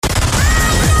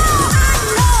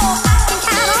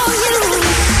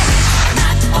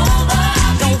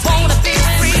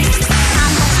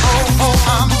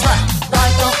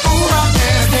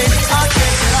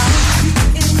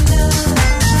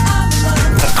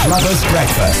Clubbers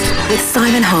Breakfast with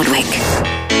Simon Hardwick.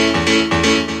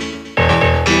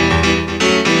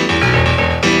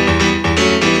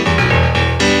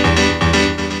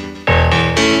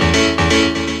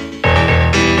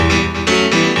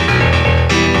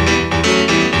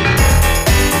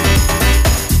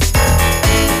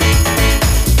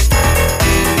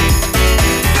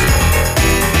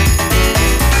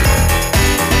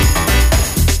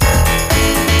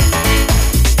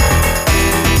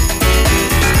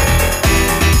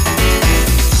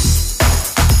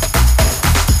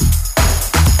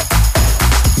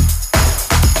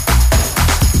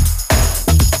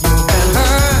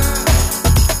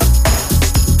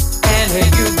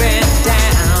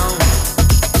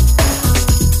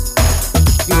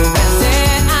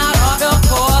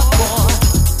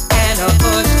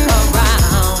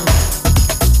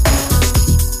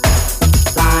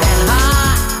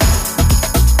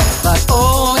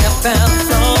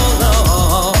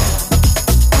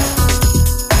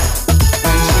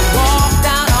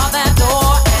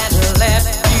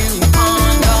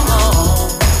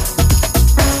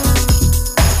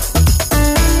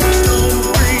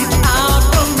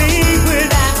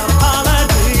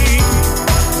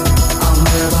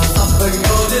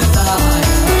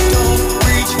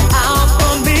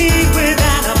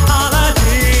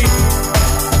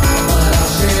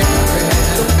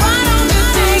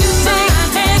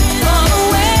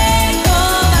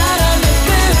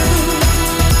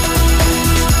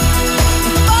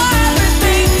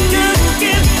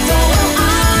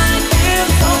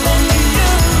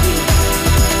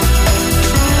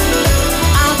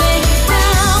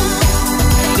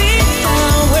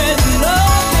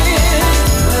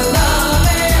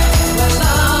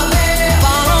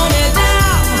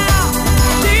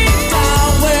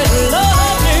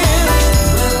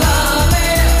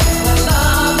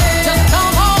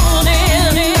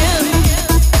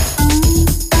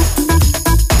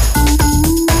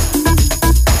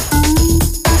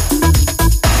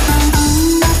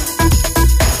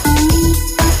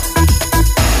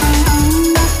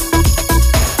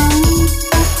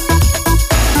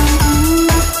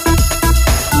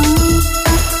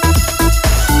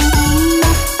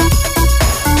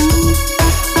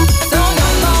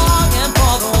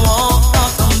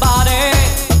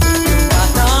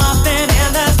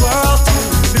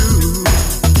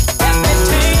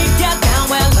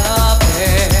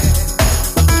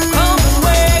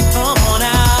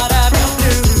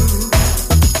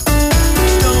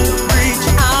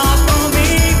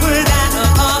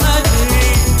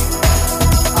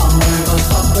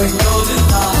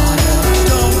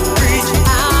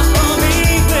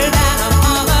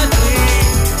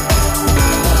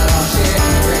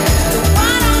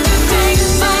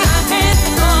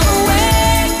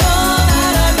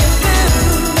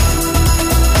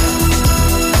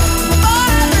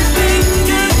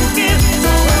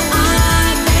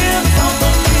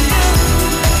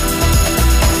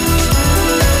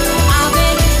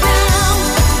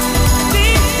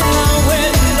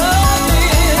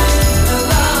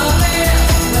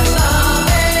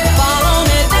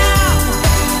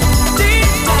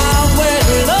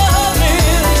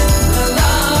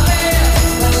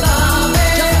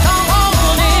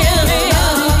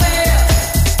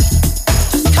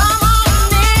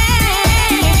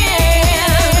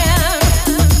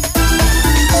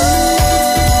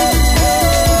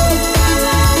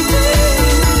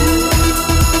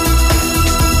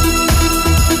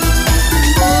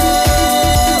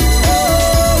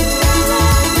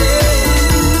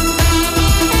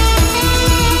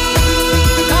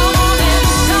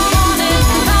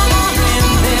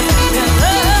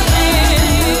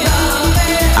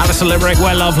 Limerick,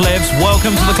 where love lives.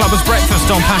 Welcome to the Clubbers Breakfast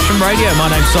on Passion Radio. My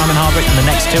name's Simon Hardwick, and the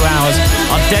next 2 hours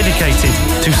are dedicated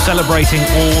to celebrating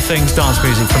all things dance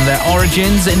music from their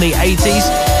origins in the 80s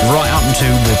right up to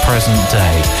the present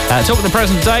day. Talking the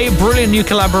present day, brilliant new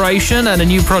collaboration and a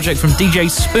new project from DJ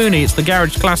Spoonie. It's the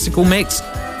Garage Classical Mix,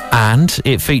 and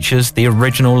it features the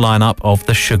original lineup of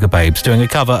the Sugar Babes doing a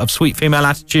cover of Sweet Female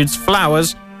Attitude's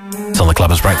Flowers. It's on the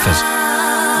Clubbers Breakfast.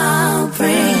 I'll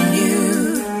bring you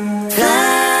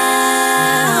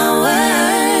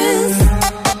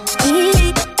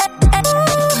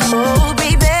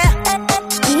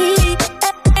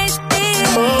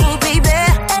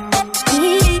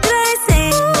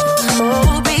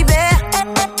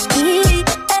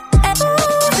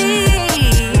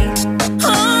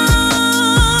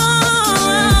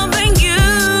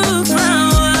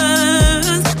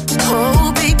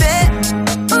Oh, baby,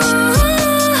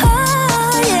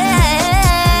 oh,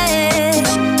 yeah.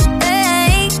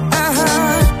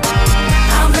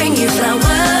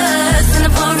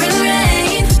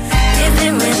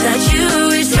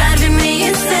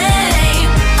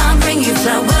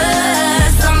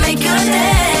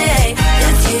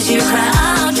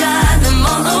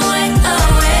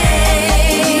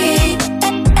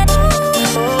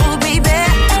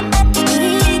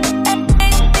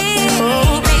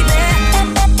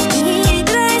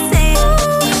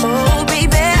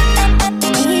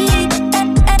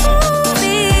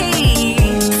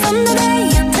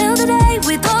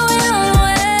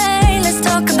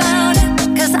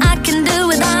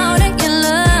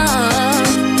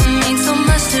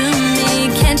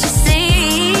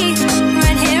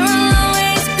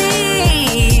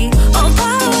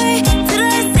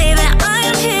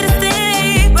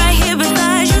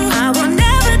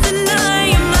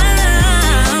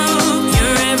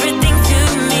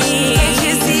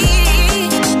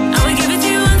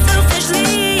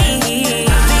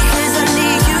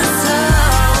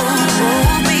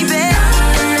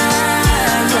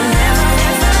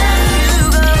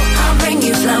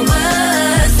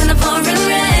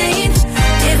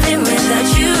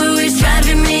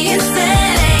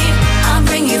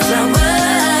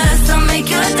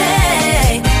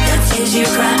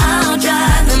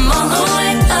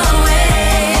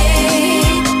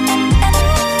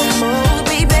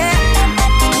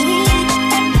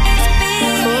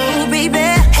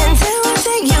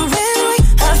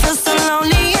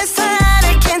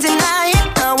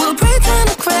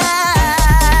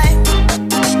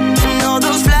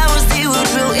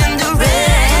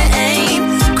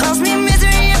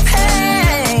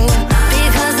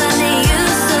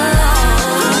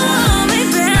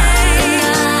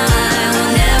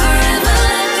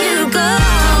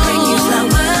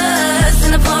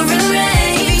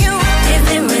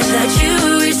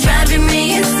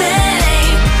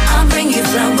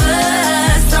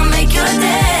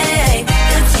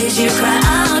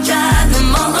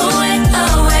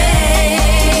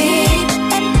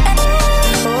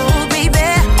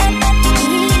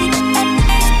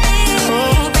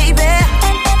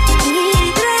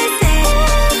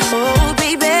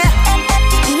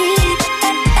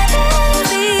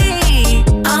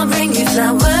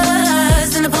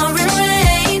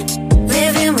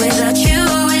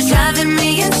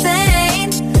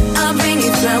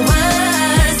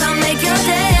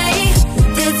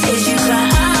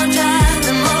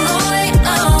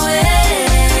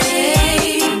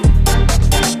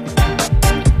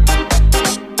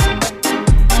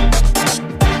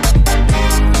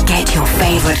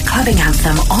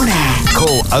 them on air.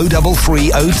 Call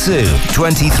 03302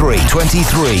 23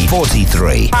 23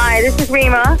 43. Hi, this is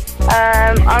Rima.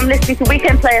 I'm listening to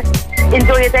Weekend Player.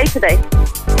 Enjoy your day today.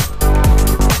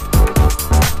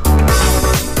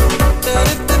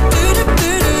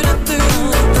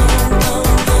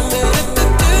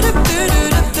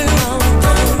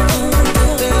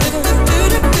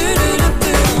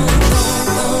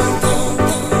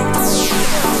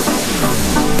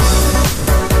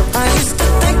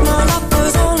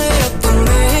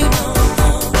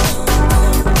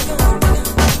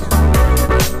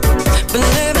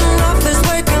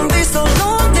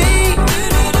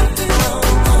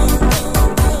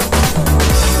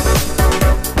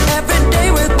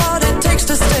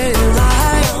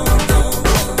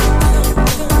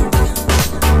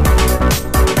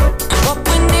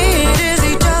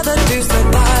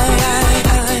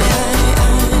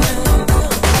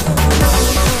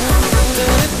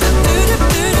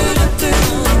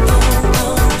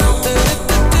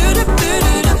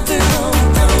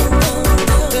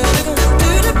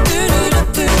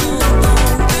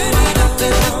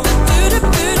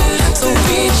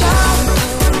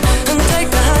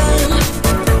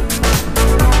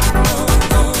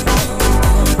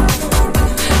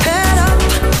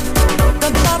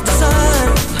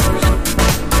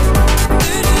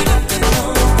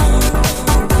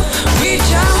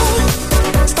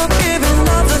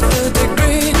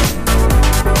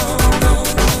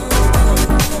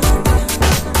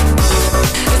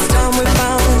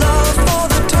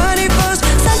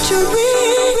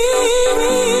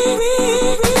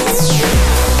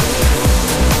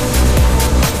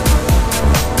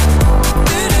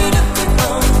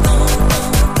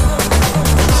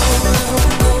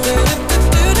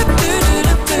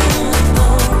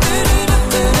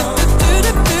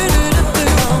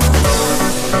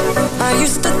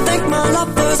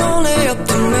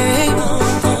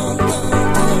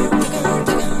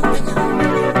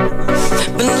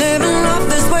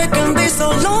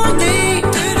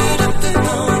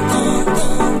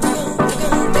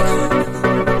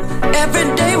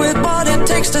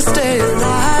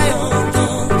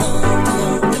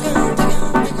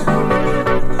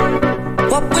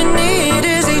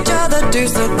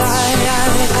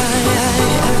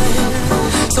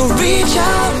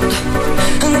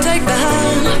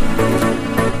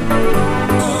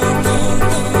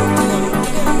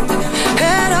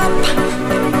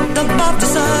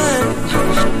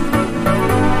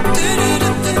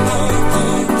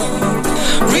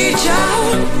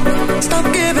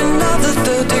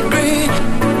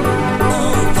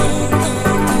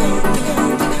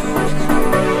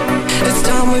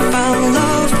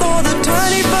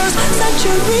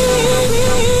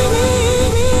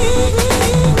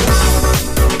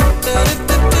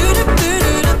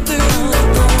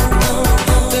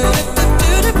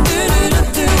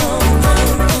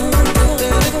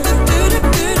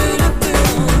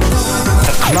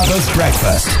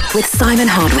 With Simon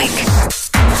Hardwick.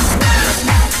 Baby.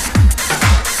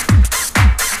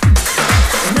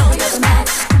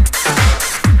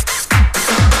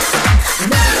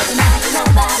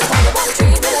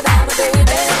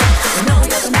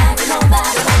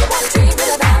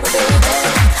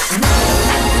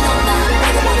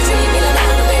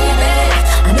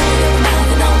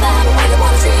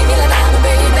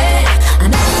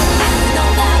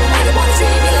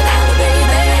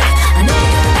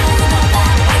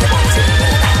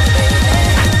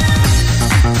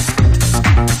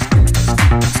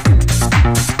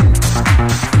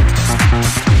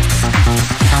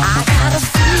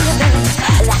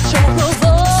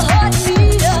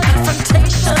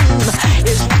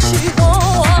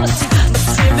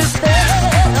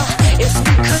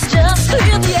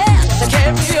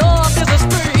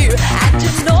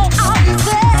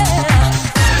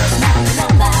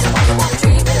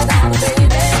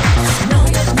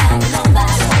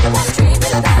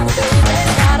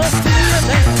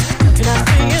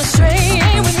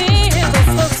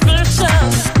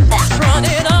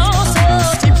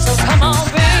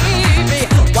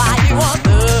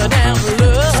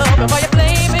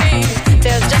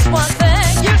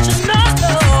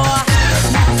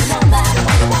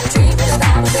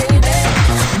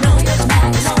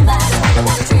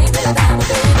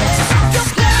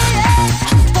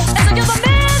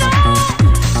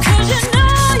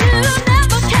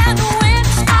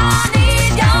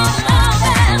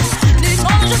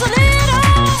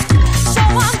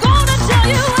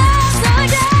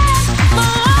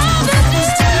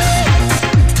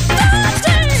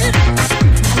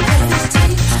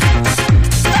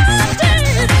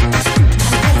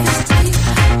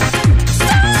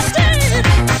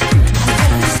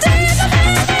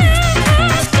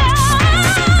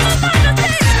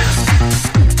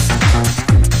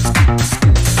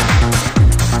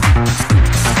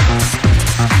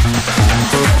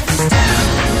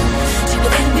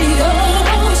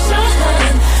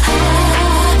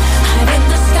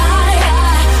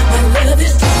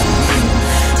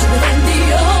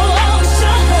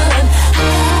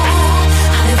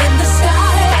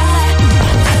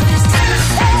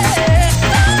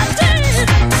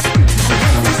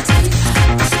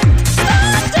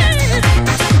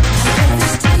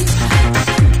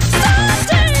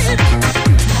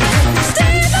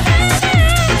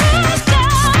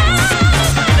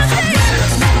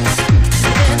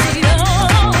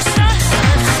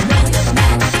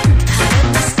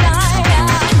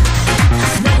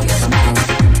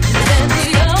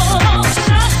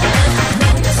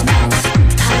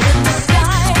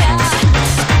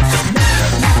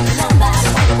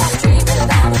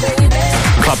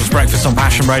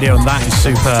 Passion Radio, and that is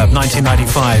superb.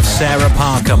 1995, Sarah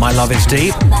Parker, My Love Is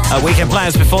Deep. Weekend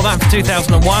Players before that, for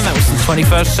 2001, that was the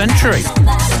 21st Century.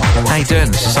 How you doing?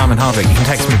 This is Simon Hardwick. You can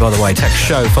text me, by the way. Text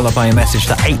show followed by your message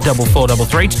to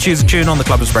 84433 to choose a tune on the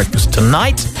Clubbers Breakfast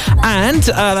tonight. And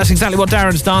that's exactly what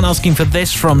Darren's done, asking for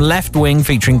this from Left Wing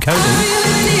featuring Cody.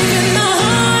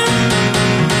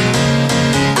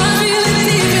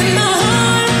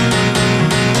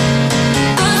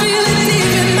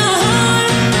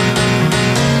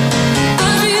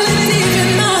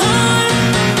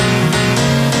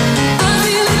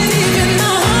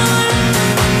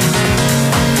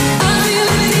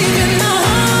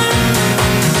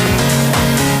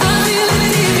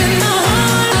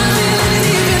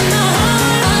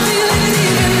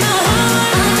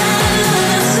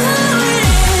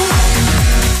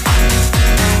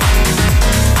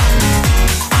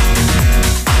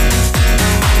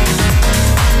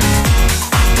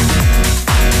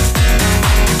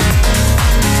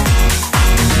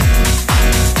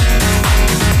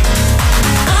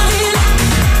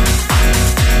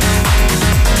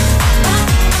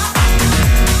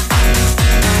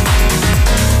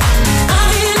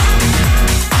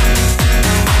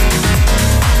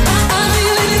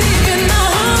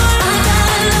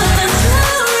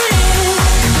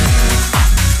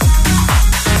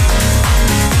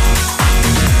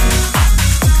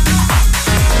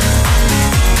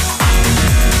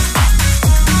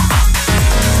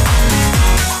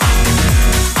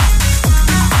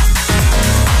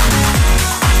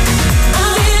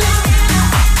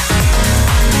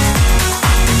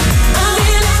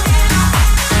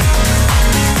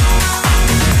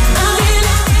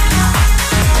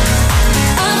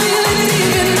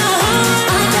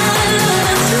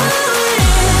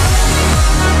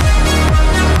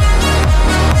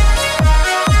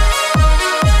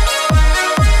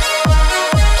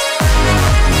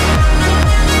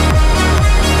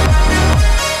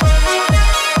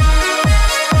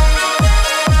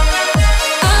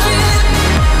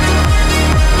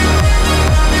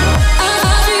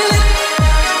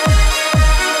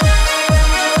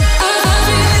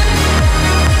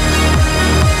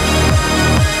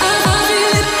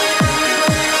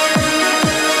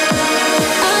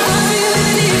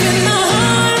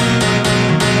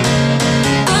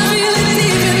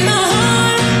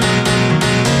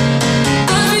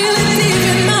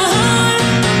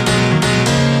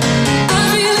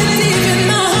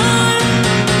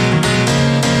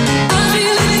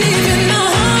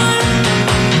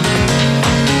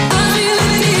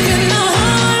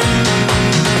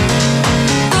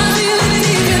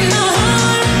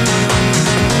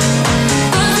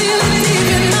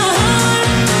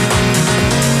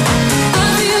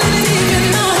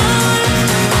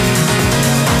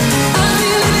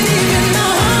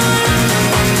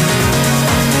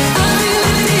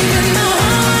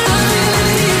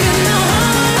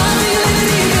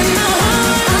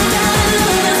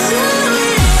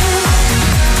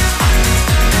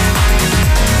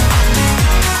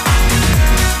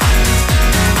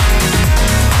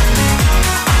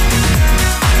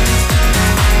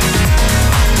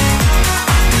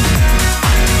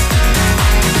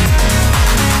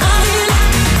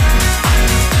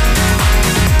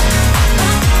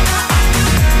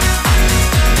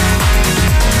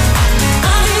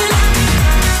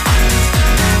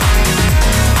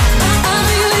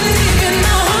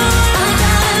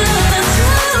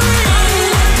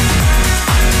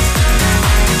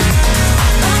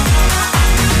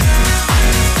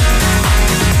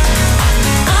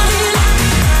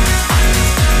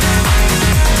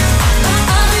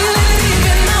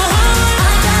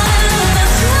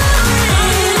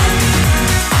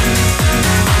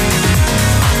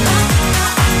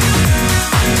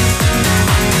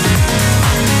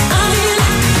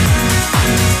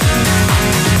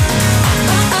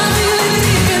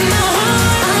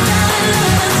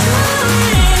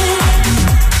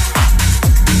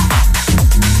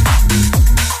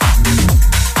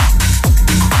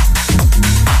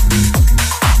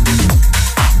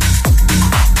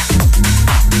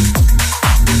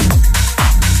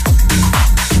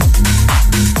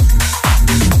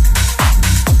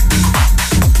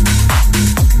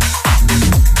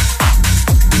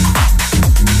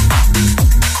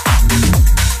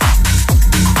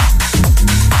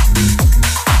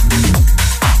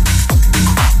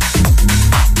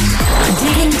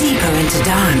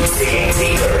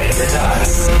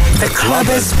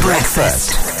 Clubbers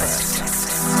Breakfast.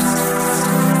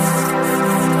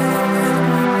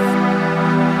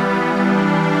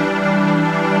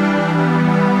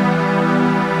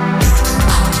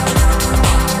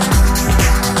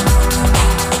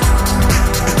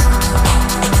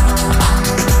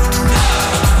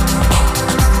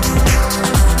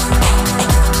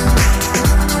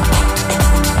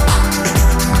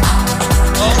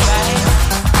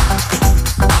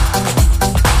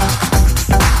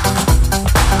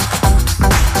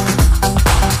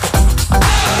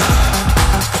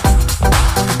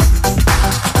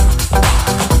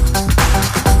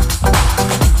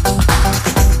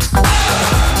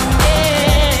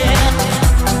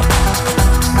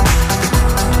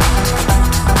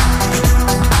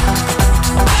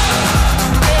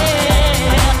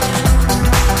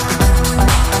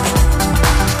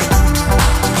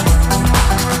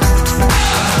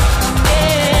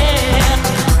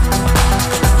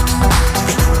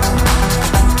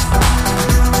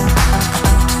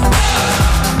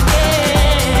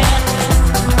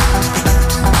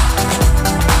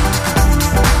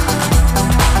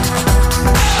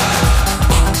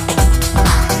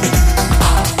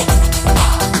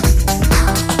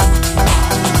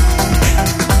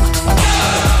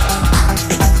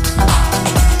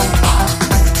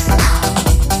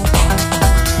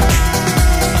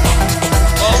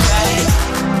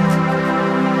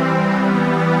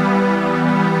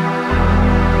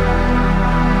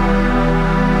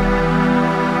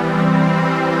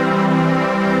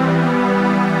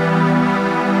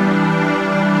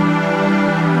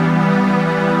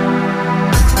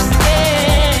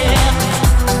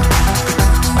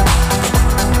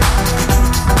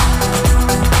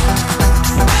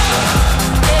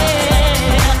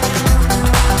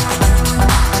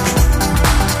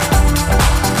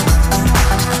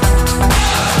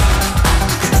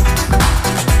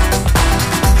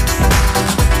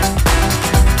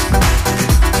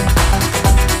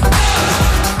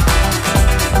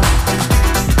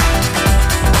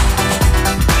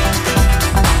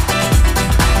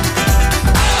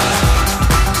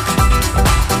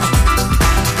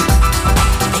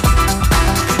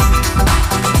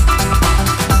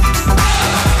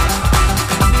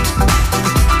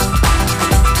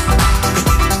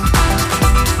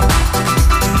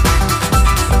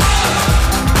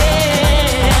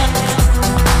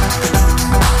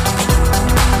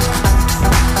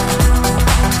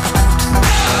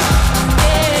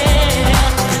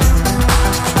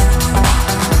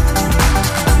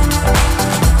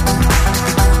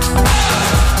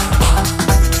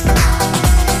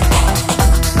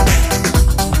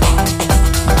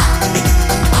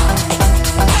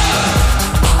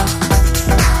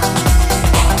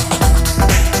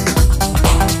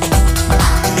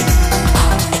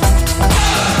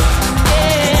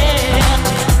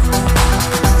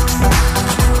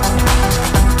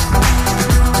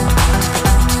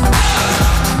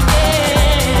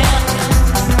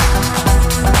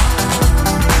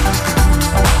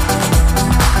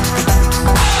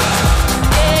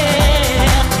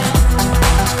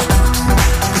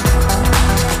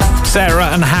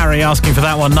 and Harry asking for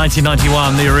that one,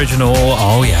 1991, the original.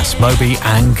 Oh yes, Moby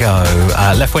and Go.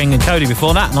 Left Wing and Cody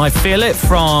before that, and I Feel It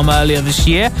from earlier this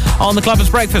year on the Clubbers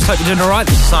Breakfast. Hope you're doing all right.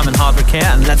 This is Simon Hardwick here,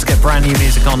 and let's get brand new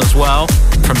music on as well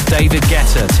from David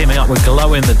Guetta teaming up with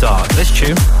Glow in the Dark. This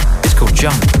tune is called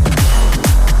Jump.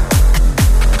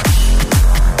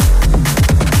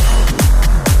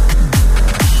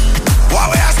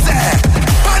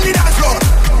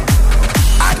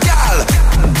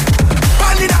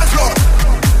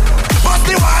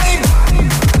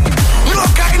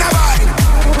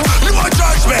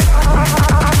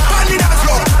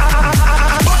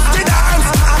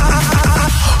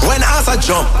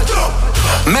 Jump,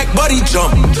 make body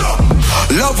jump.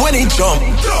 Love when it jump.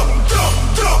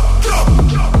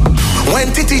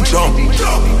 When titty jump,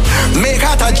 make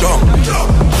heart a jump.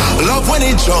 Love when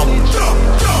it jump.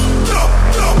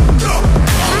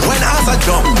 When ass a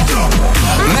jump,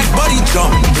 make body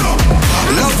jump.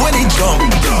 Love when it jump.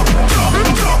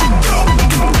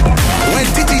 When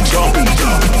titty jump,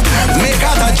 make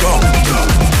heart a jump.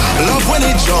 Love when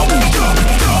it jump.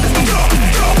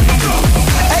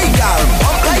 Hey girl,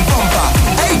 bump like bumper.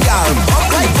 Hey girl,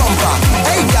 bump like bumper.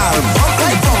 Hey girl, bump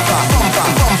like bumper. Bumper,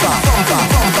 bumper, bumper,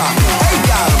 bumper. Hey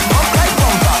girl, bump like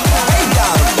bumper. Hey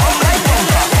girl, bump like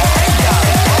bumper. Hey girl,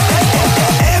 bump like bumper.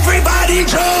 Everybody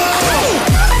jump.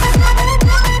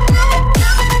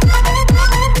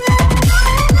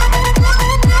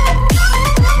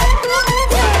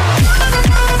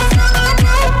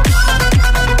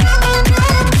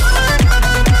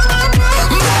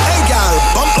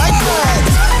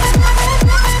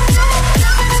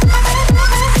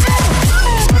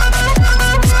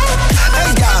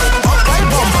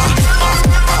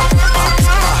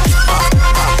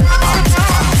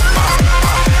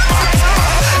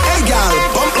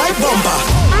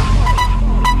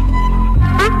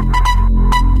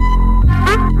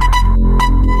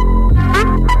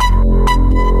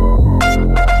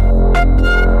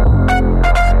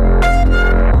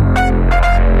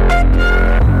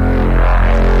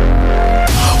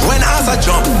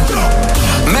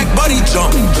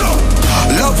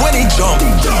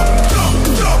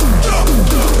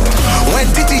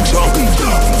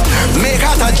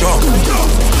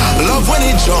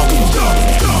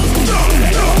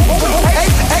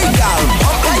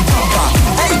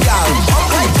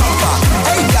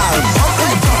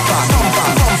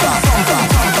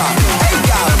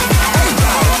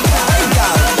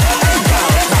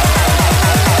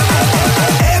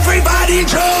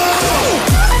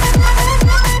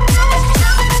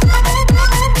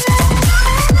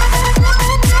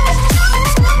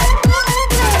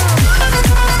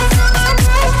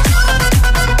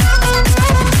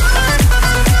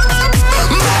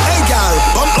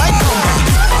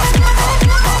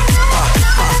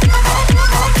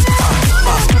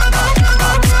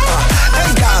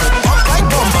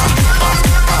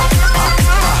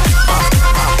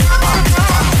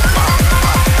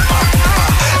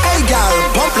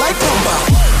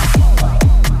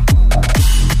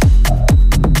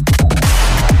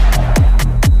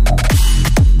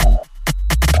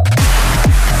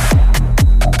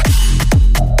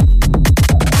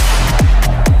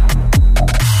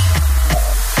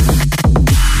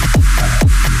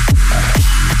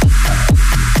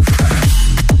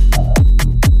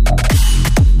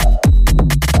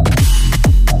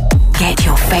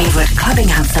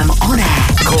 clubbing anthem on air.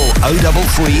 Call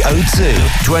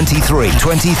 03302 23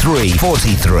 23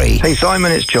 43. Hey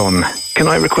Simon, it's John. Can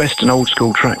I request an old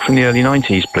school track from the early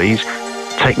 90s, please?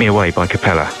 Take Me Away by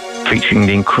Capella, featuring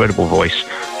the incredible voice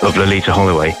of Lolita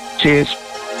Holloway. Cheers.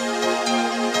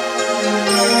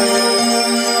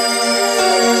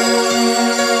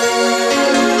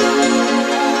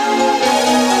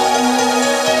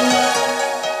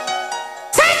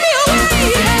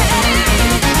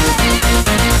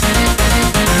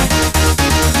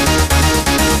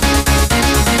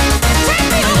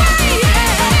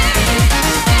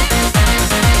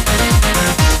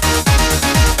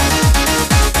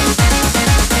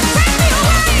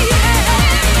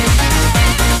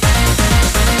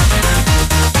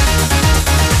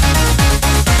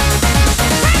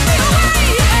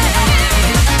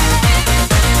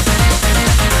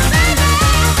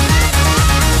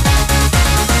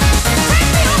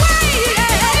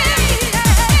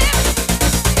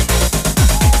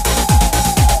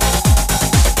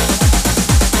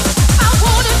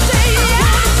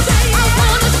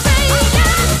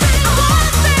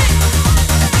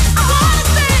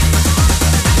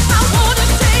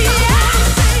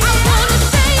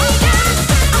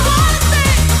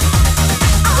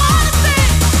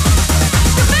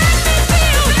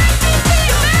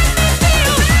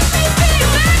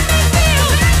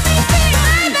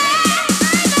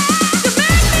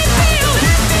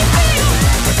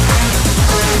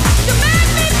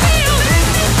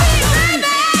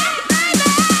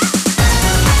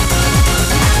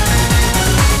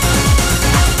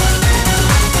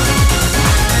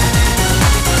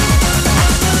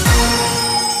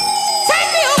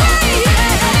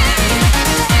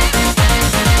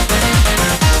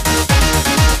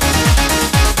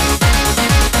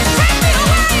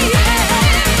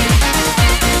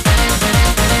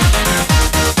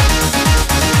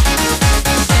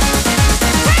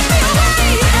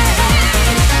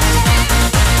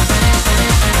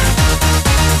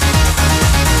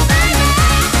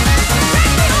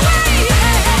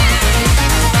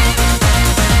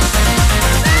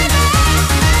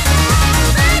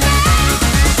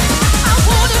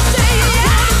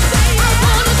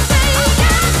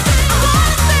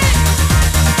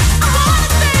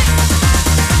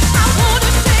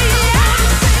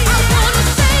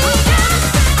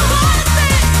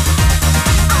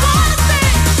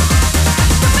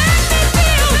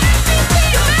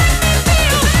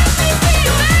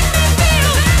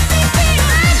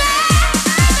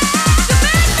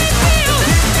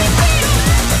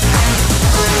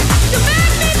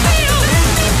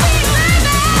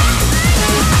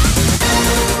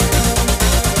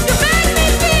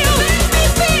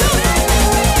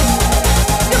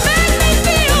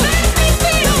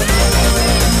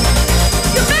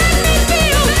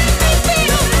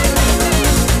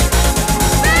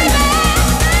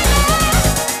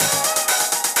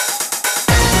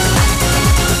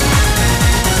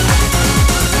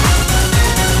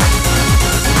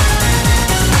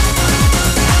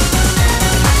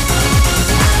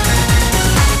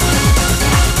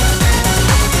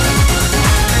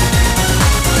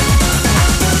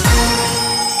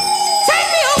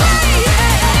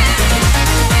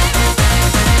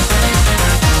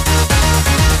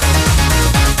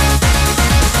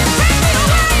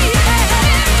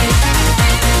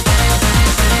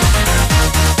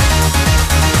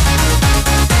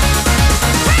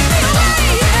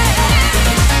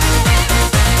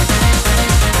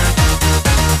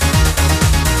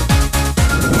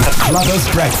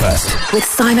 Clubbers Breakfast with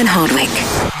Simon Hardwick.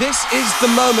 This is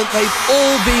the moment they've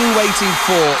all been waiting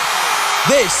for.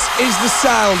 This is the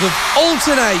sound of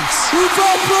Alternate.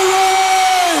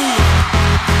 Evaporate!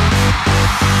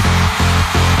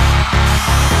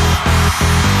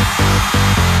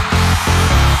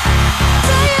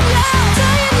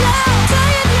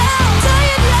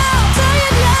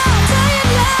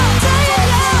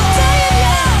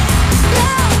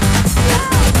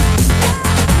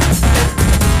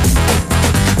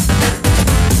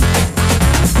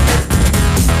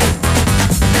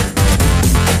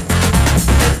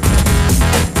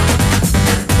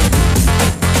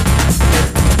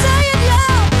 Say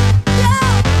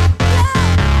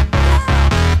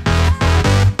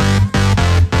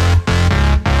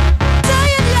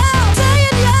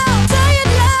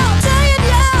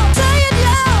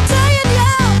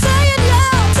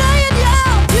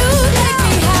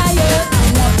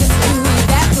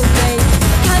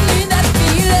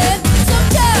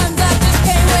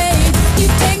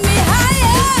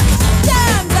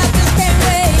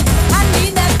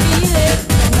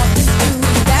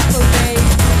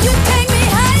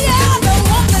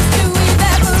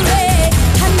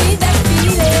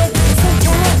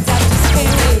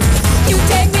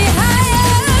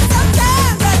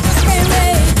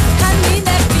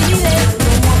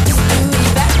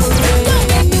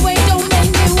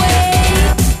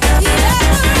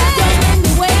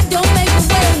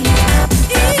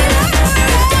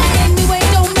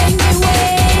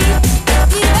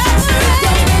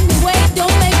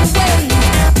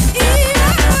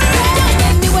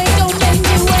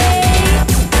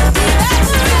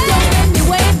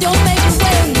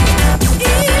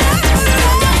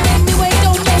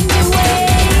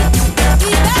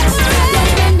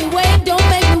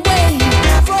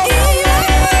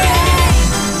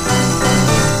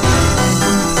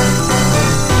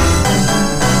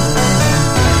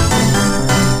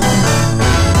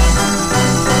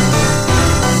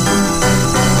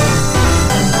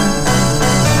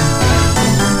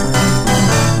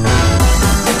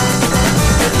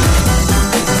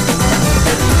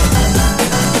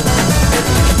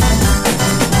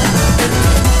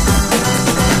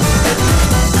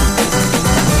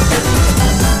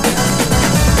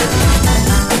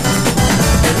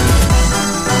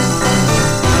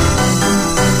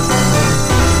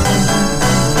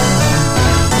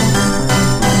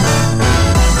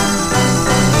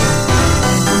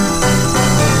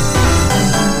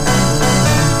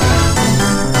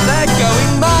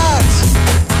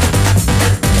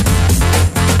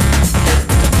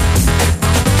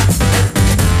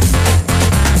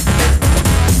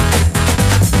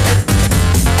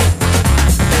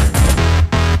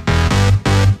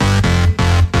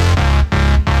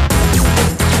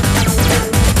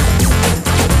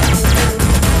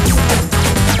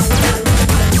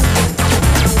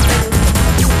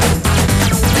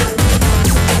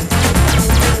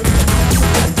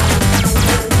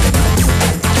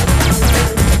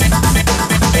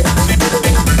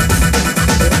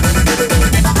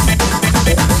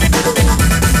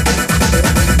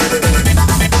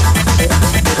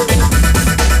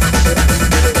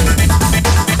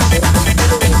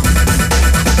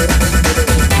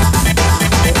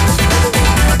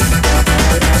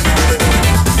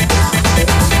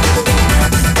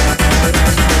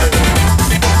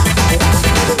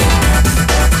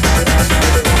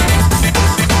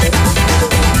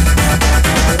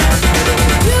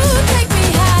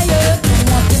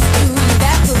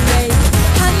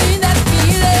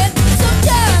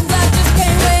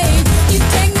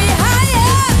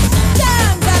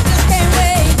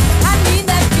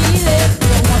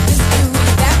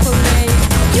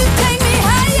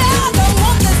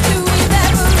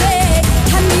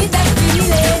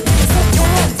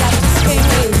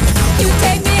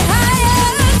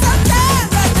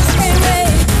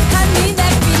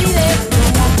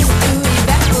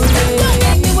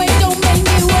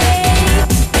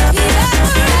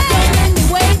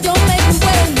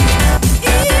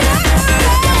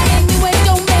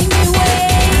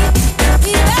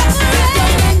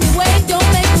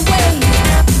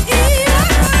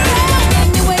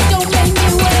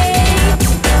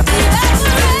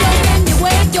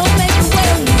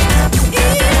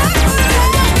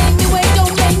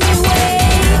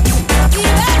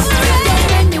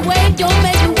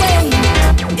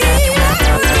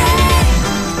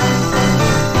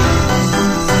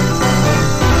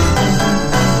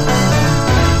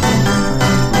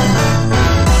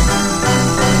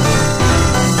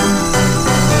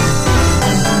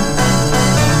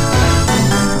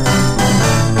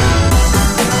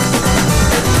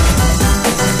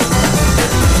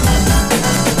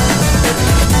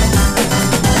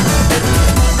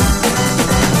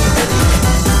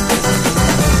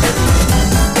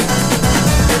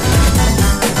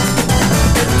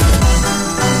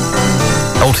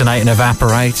Alternate and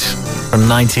Evaporate from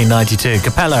 1992.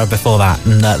 Capella before that,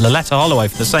 and Loletta Holloway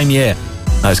for the same year.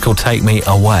 It's called Take Me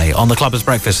Away. On the Clubbers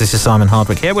Breakfast, this is Simon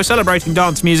Hardwick here. We're celebrating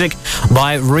dance music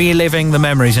by reliving the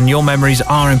memories, and your memories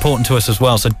are important to us as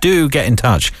well, so do get in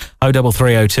touch.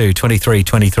 03302 23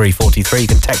 23 43. You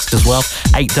can text as well,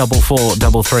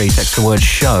 84433. Text the word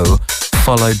show,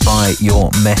 followed by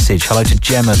your message. Hello to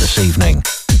Gemma this evening,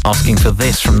 asking for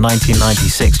this from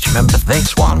 1996. Do you remember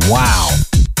this one? Wow.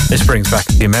 This brings back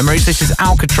a few memories. This is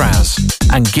Alcatraz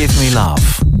and Give Me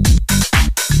Love.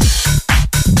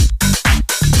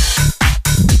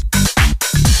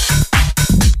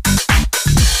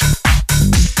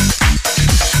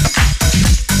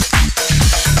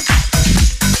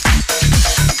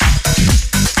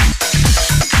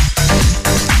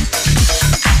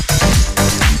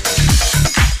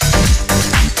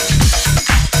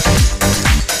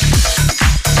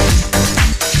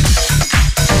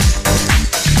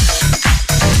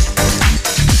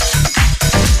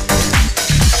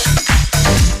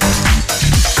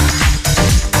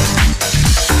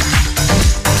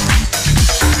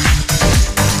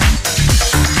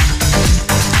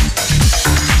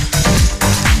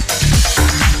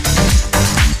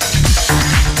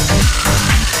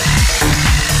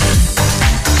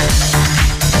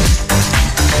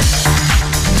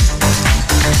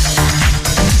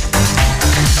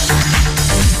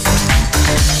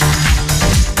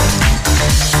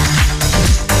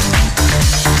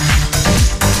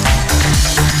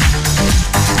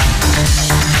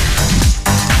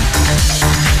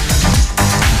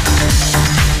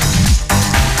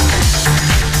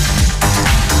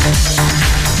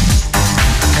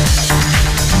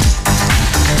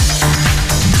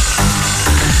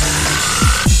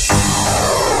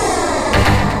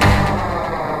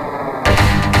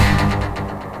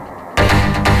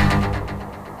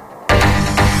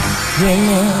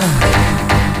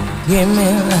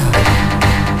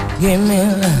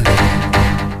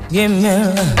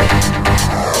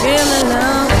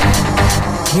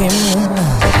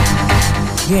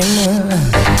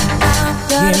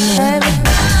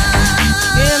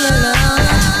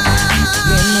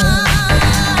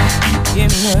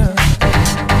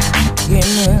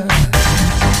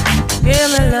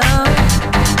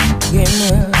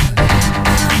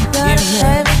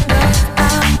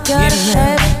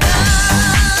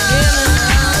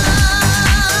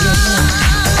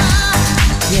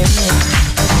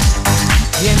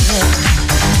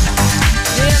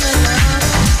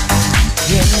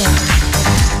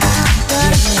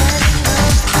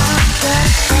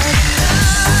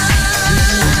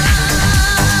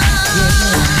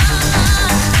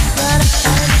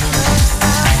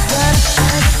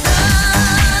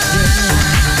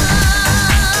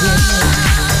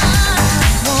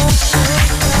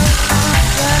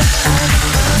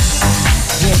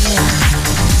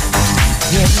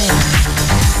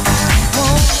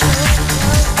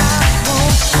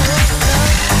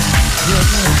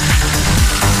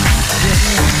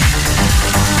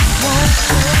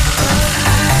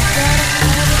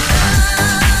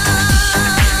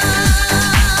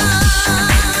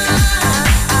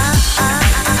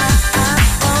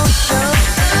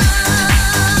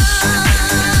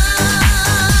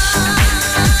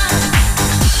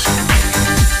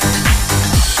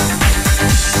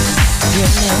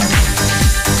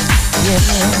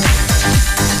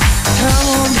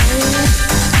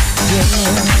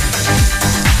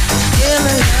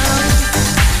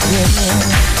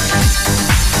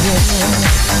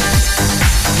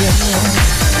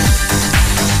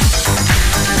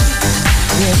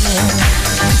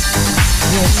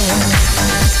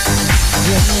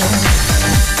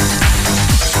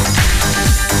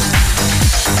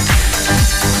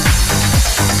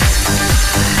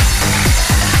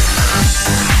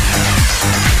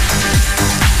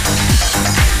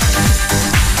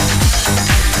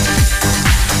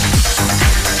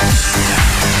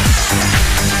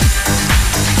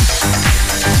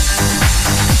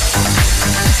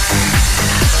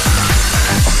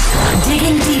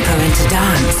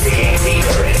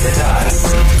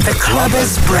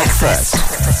 Clubbers Breakfast.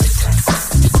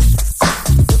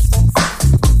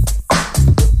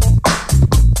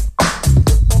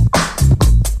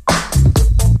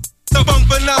 The bunk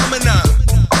phenomena.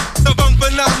 The bunk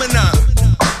phenomena.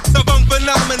 The bunk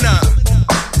phenomena.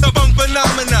 The bunk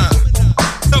phenomena.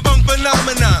 The bunk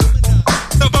phenomena.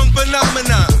 The bunk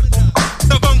phenomena.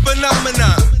 The bunk phenomena.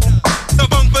 The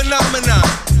bunk phenomena.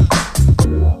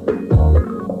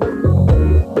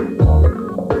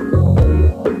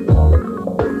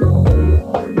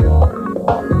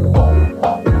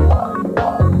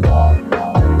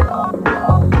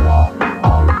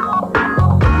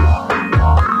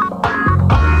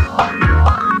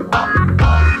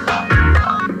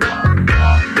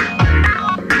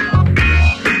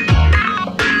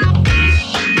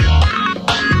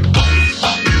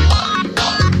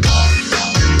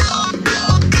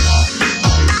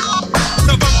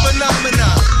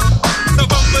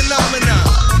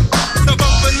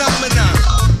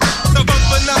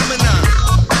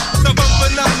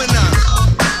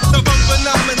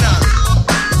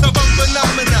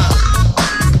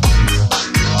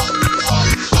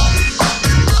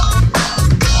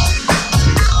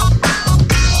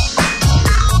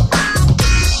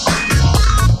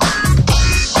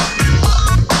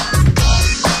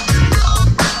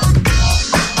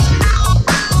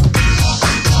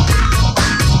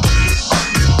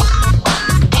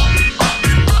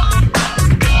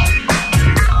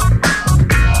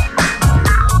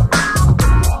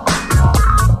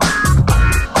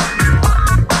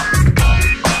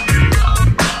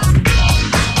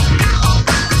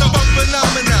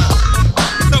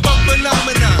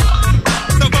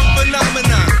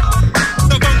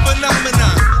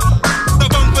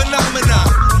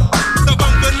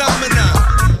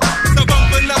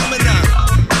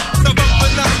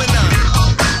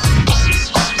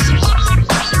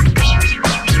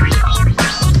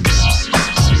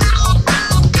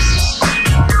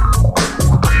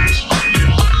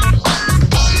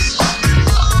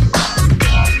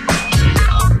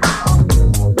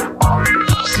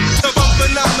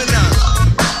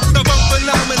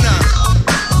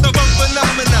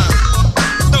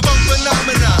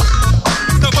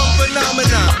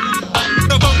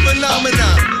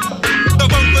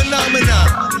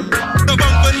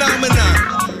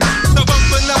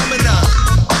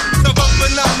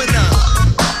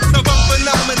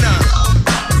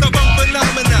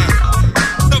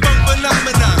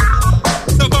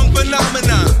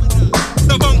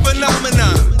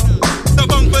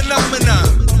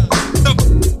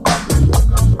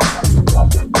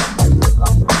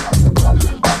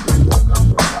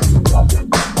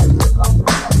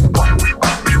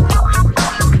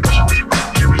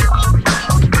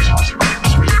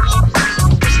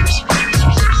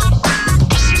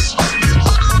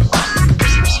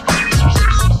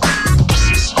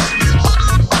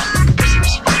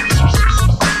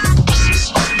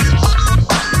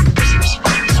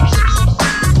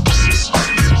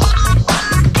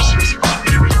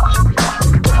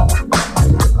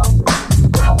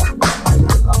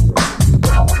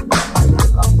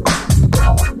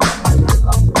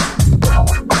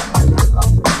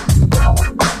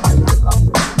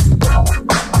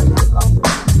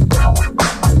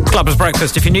 Clubbers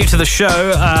Breakfast. If you're new to the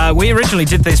show, we originally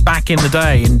did this back in the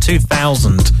day in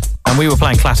 2000, and we were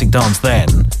playing classic dance then.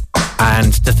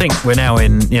 And to think we're now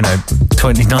in,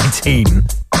 2019,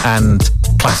 and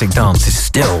classic dance is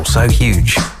still so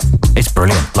huge. It's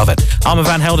brilliant. Love it. Armand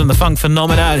Van Helden, the Funk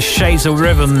Phenomena, Shades of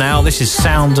Rhythm now. This is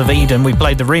Sounds of Eden. We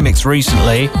played the remix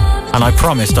recently, and I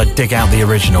promised I'd dig out the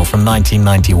original from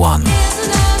 1991.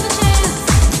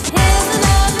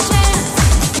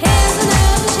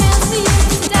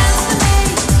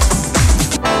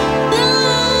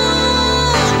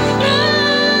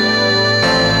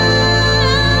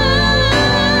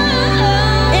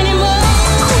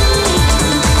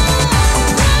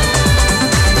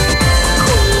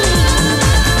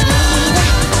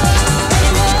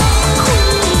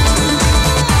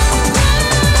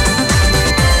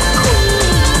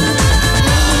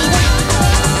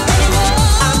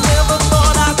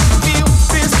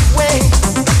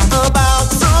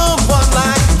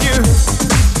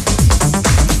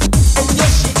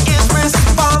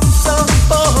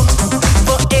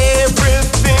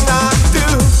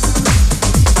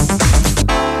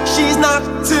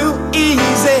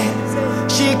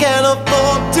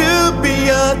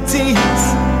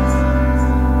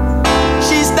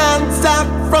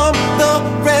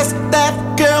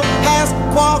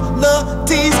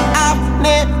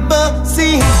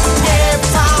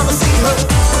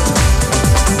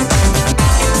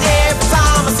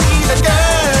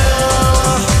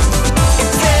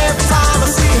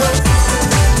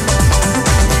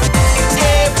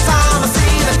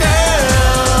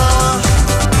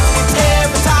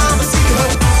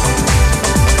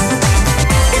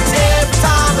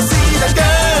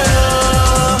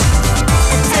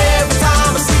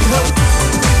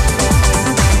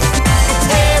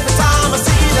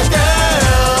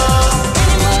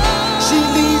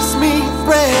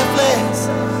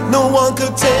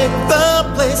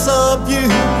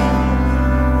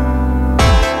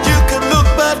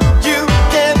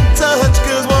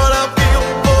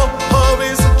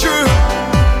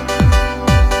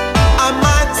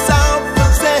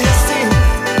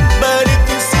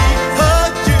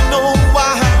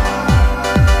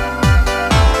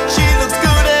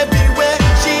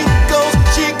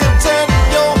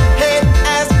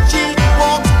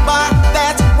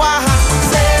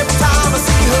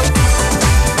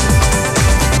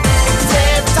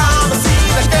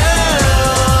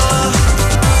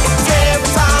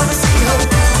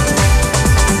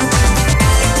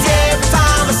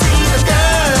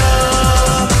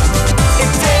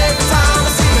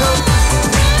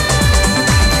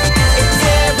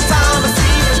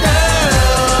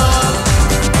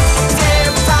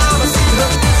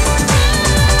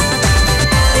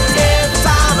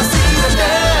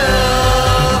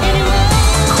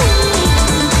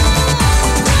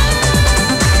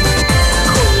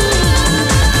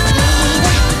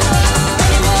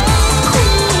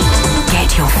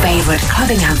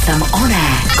 Anthem on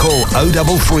air. Call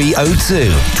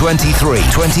 03302 23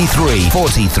 23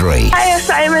 43. Hi,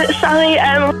 Simon. It's Sally.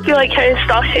 I feel like hearing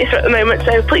Starchaser at the moment,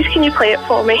 so please can you play it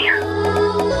for me?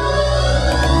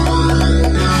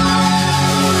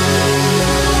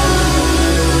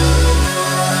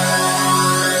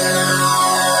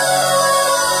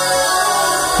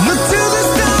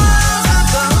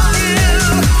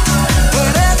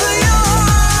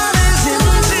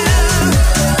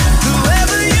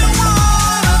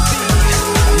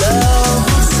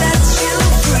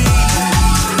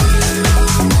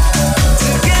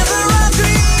 Together I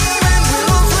dream and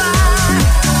we'll fly.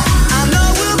 I know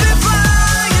we'll be fine.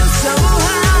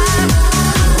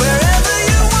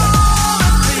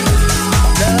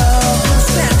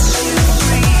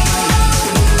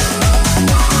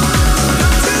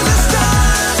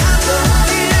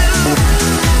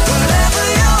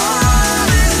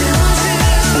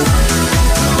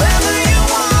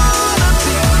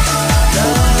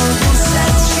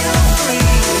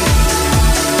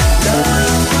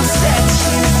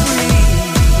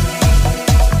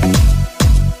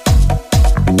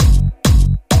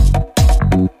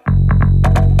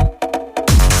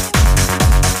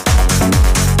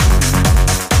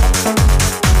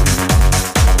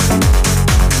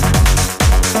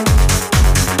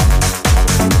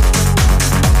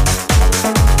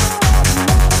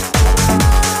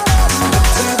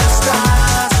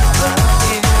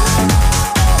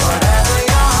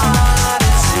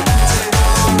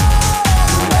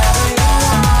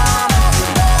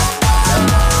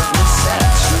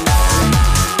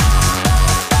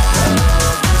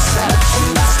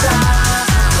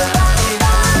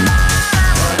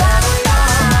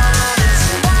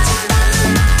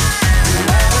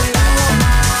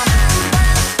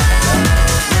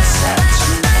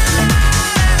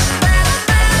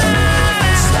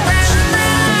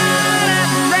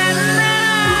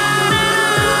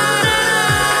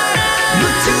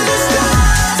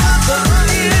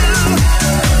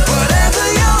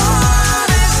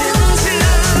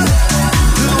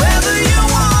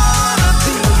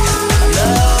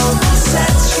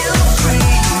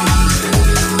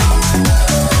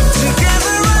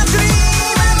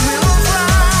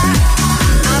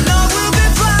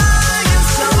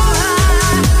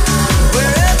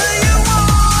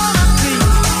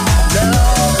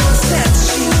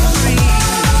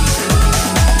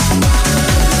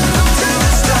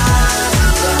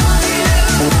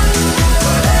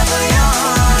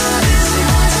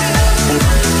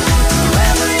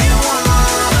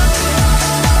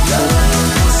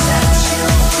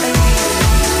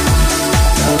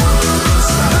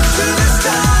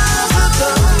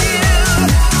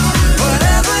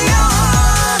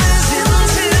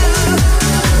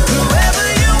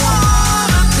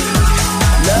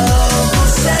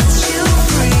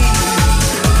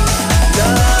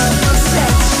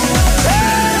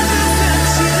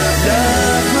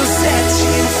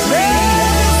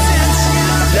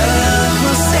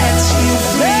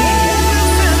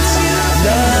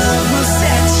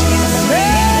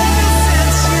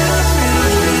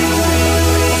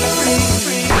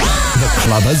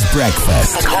 Clubbers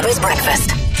Breakfast. The Clubbers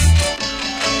Breakfast.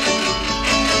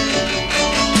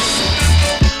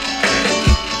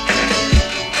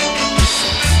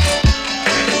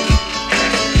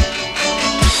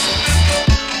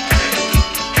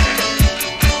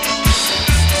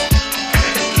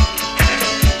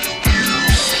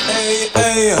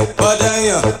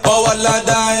 Badaya, bawala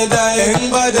dai dai,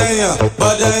 badaya,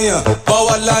 badaya,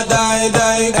 bawala dai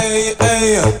dai,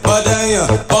 badaya,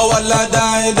 bawala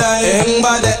dai dai,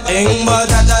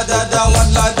 bada, da da da,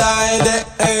 wala dai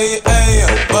dai,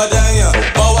 badaya,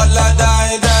 bawala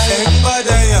dai dai,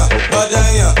 badaya,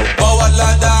 badaya, bawala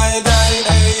dai dai,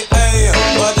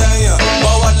 badaya,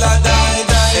 bawala dai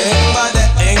dai,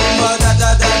 bada,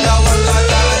 da da da, wala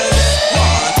dai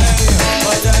dai,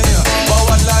 badaya,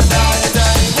 bawala dai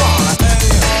dai.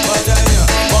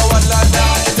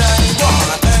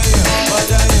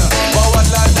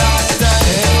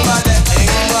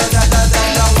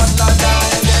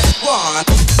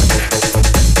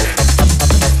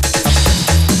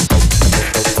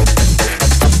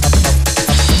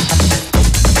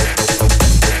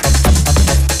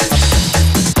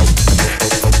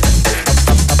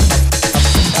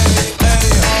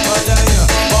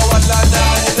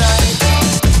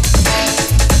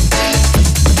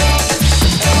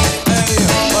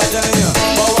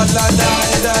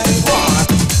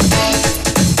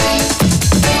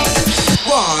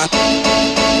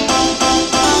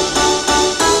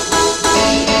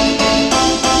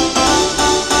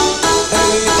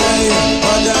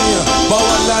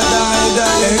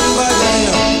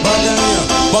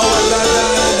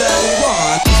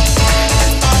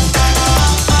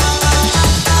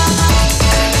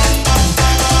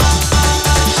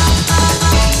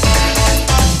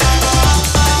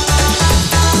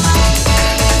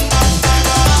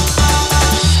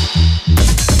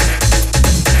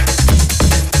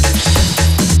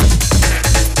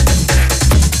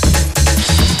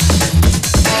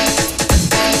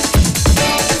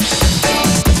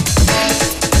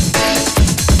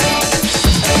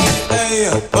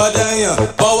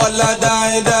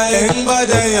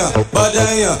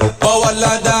 Badaya,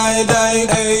 bawala dai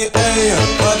dai,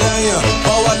 badaya,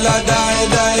 bawala dai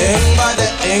dai,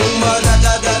 bada,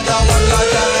 da da da, wala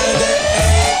dai dai,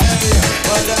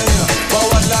 badaya,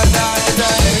 bawala dai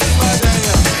dai,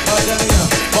 badaya, badaya,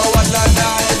 bawala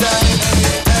dai dai,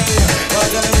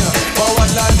 badaya,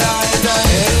 bawala dai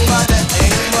dai,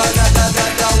 bada, da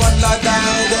da, wala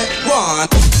dai dai,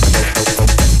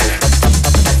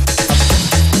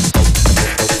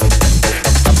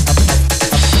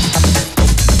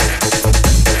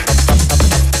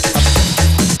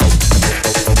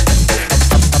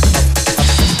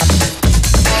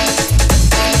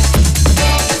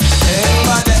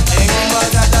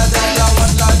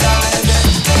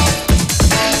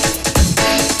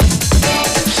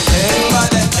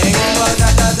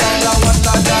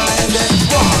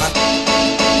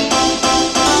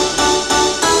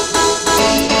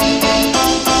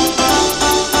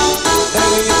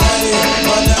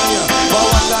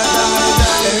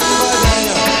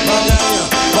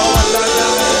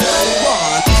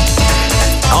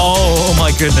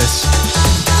 goodness.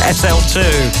 SL2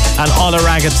 and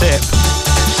Olaraga Tip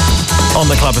on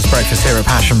the Clubbers Breakfast here at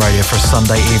Passion Radio for a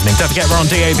Sunday evening. Don't forget we're on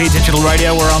DAB Digital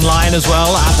Radio. We're online as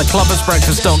well at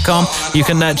theclubbersbreakfast.com. You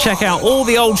can check out all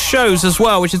the old shows as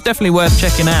well, which is definitely worth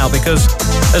checking out because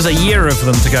there's a year of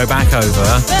them to go back over.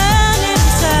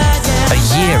 A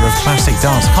year of classic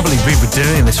dance. I can't believe we've been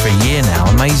doing this for a year now.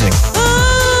 Amazing.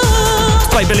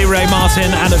 Play Billy Ray Martin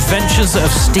and Adventures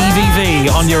of Stevie V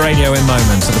on your radio in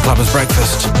moments at the Clubbers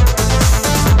Breakfast.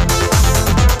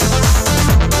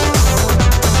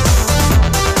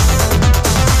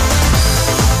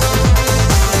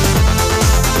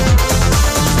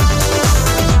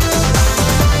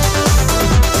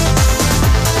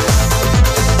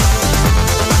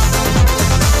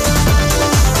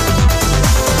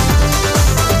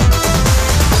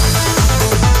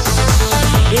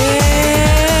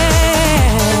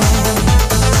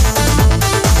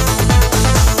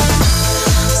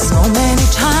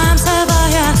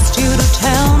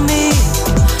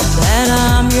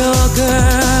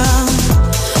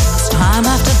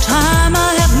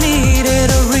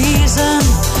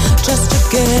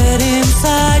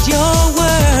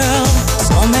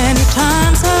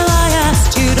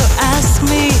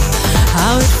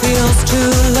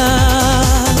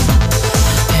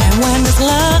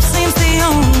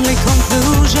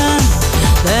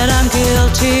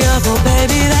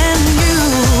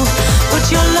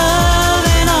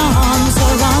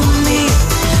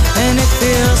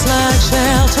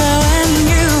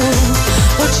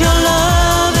 Your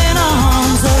loving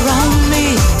arms around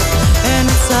me, and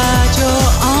it's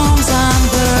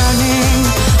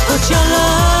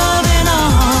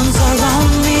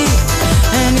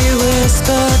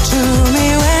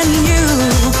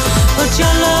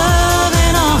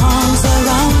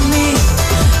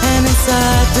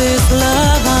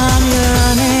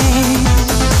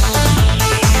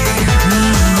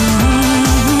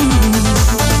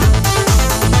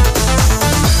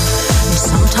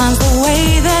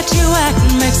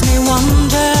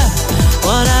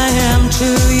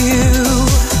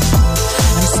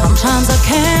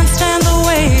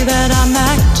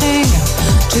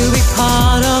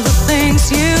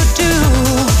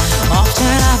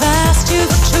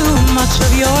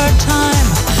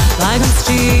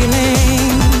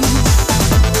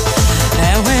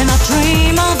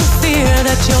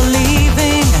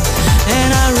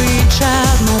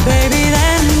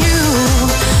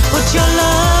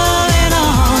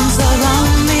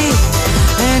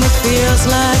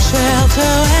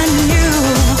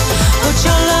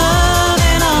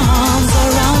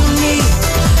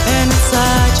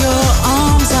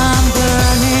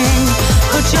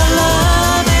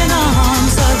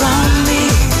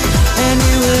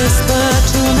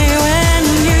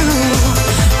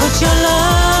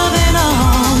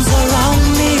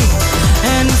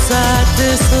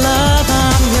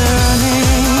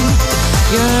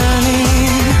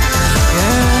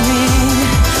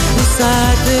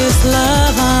this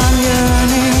love I'm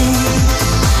yearning.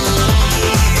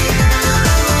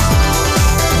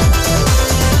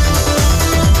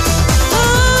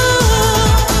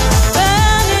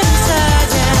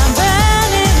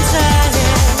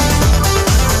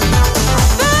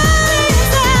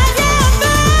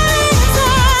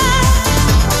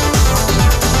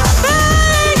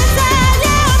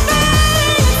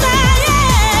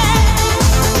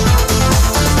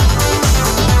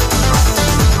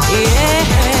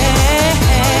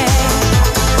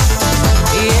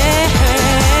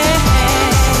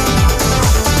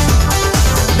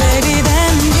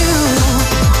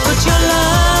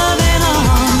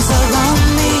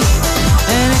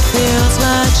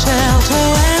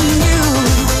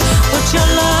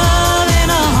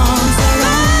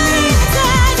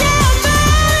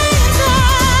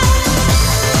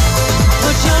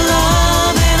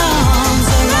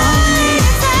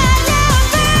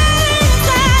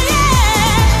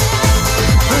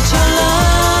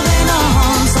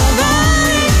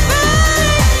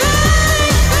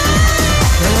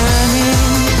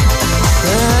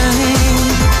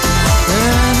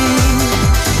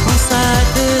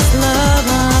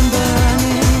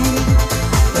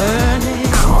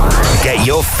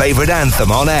 Your favourite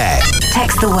anthem on air.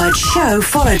 Text the word show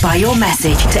followed by your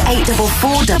message to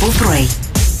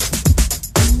 84433.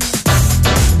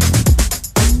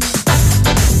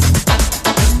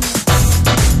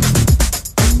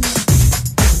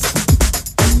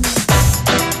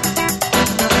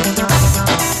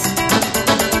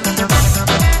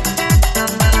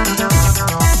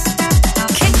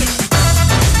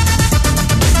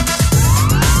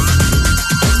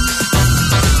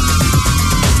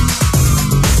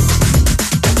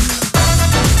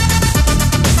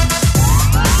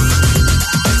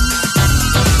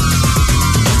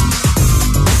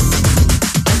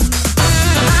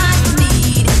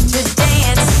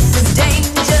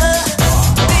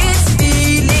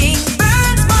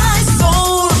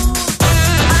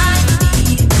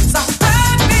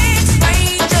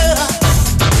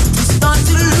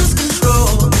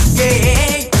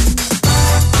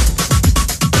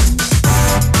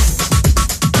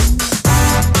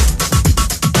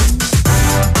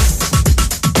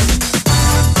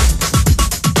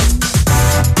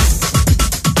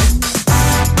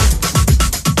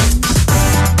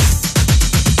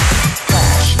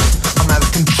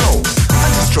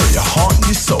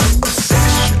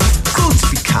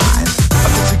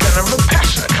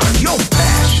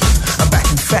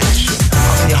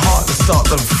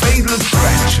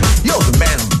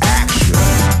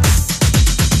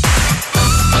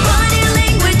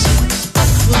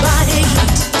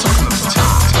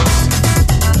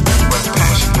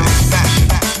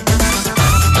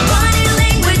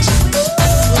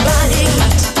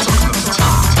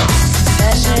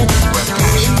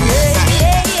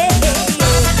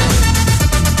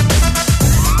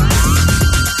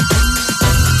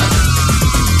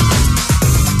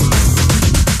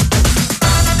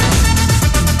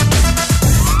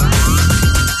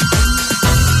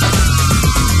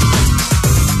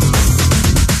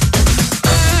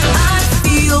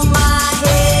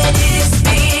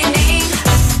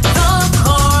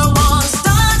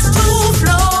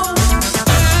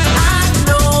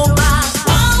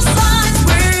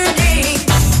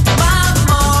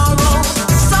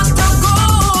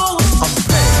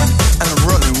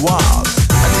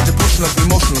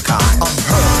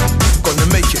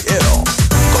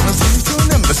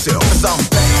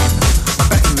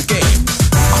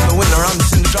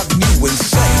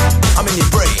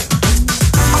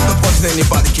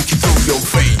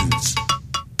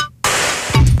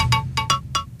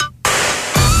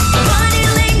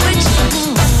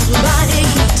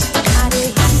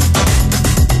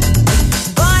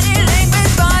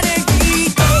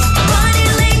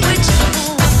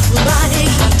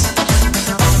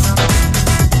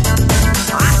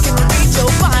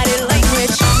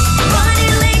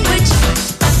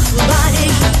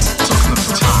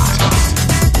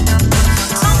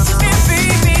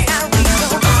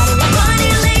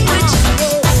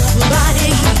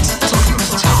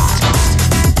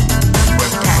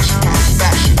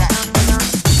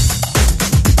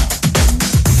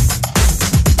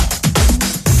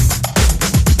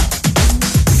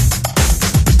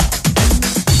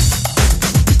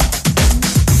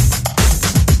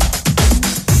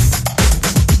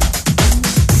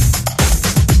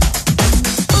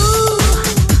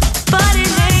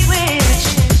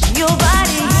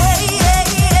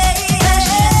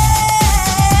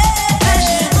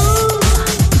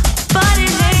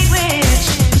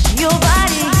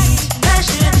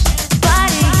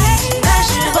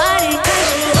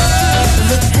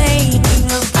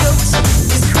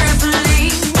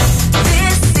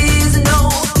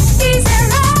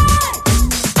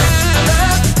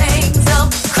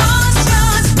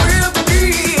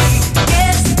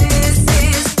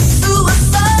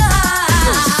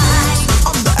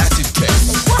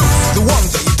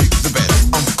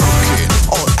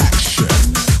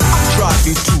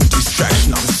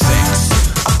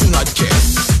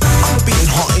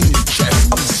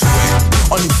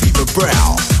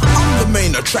 crowd. I'm the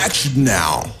main attraction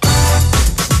now.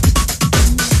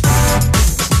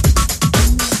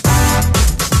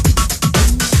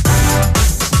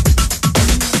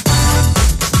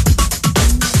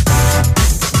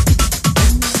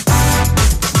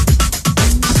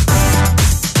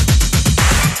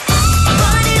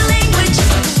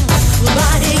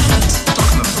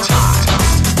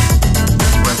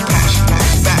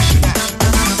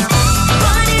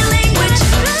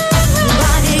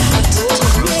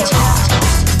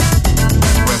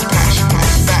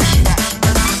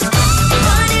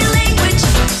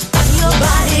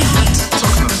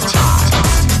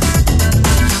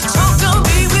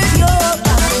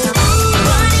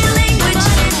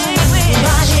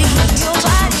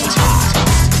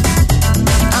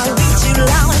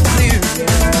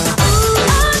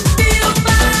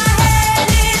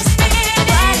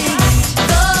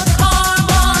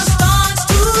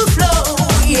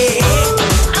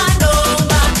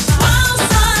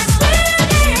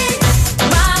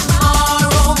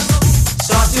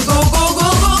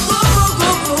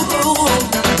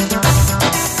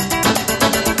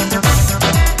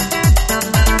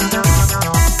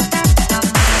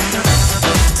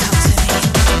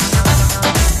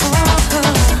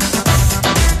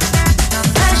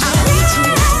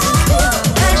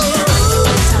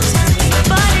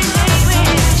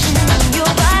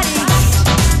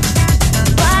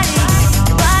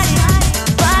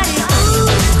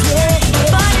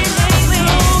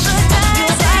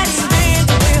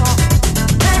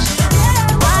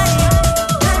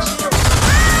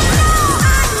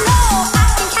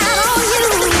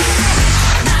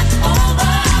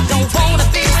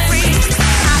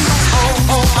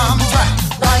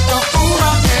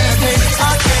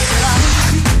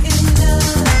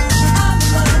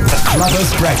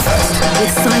 Breakfast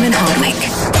with Simon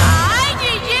Hardwick.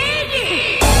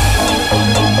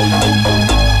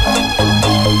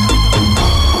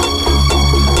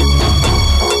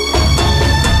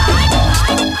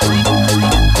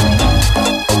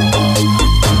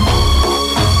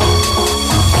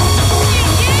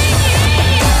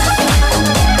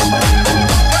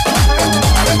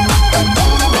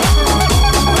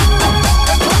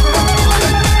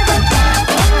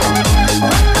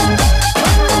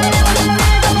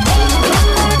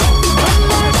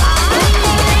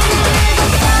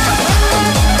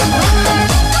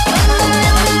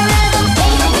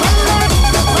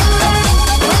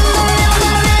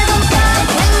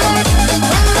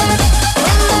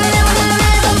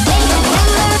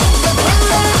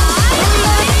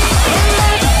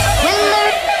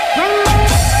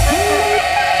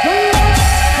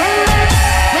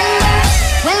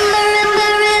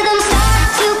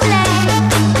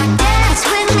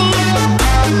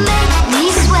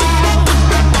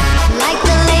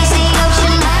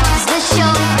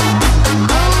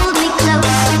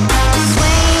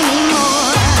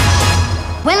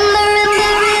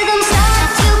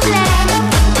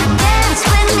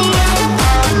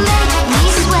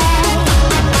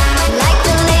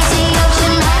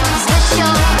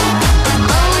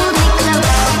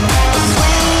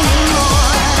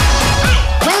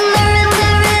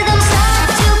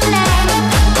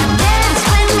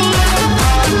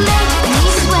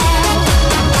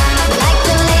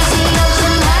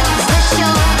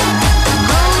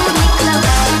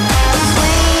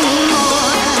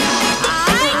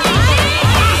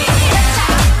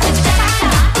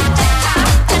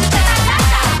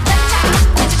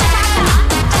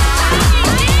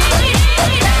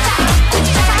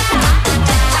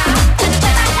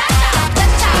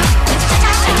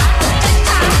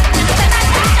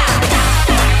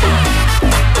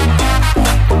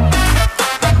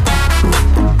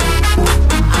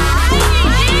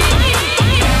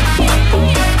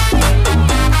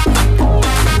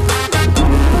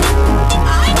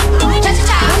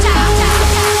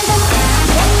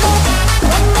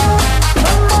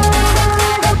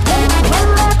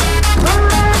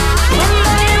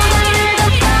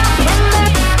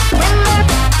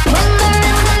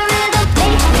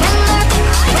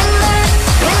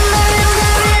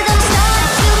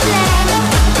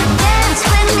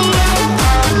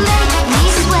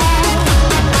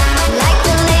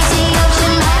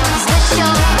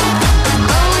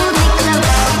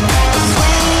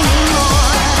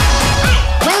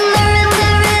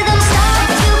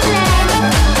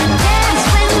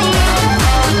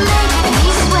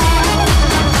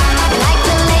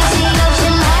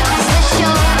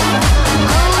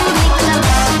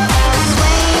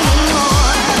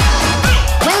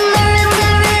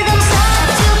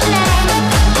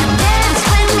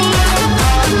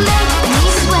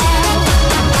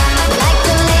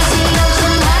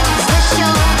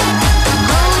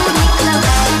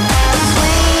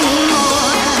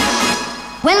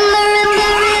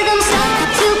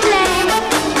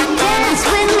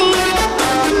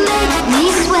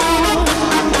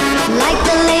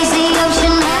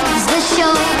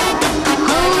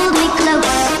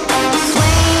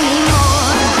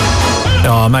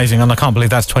 Oh, amazing. And I can't believe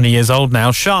that's 20 years old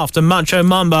now. Shaft and Macho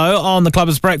Mambo on the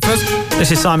Clubbers Breakfast.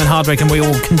 This is Simon Hardwick, and we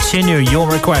will continue your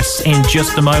requests in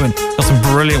just a moment. Got some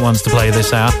brilliant ones to play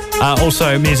this hour.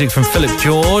 Also, music from Philip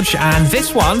George, and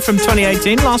this one from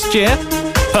 2018, last year.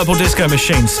 Purple Disco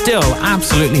Machine, still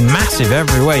absolutely massive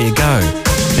everywhere you go.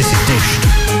 This is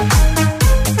Dish.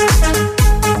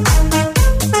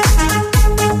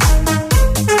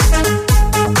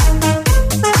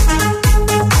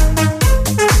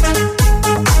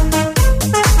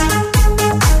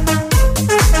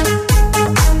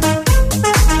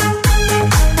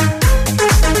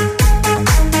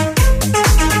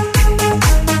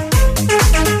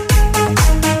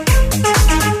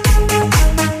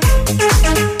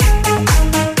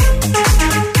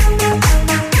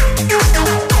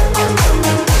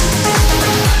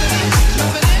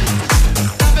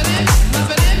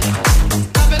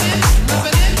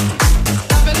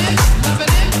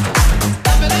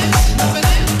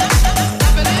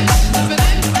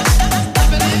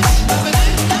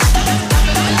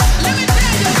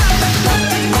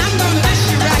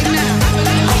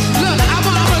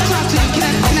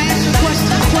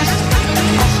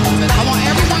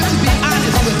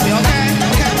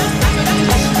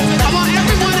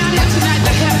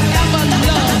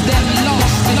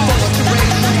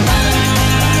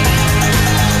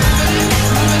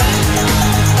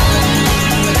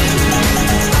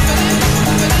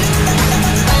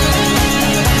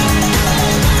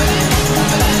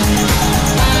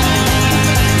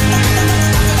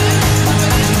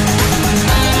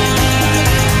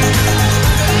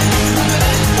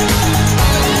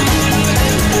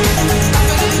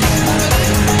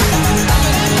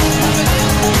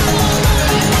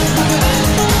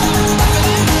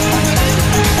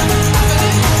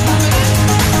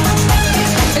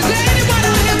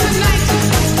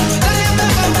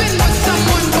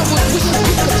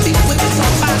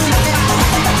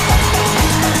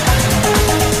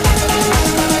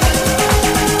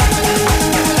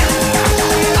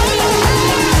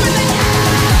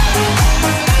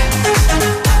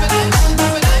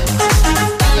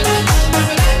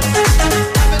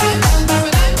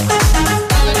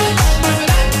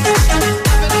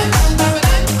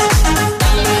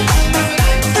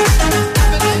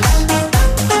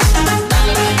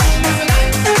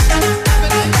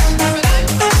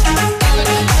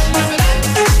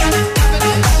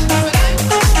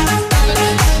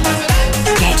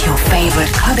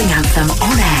 Anthem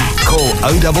on air. Call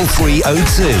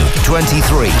 03302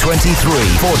 23 23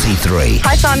 43.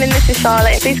 Hi Simon, this is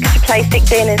Charlotte. Please could you play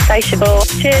 16 Insatiable?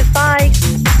 Cheers, bye.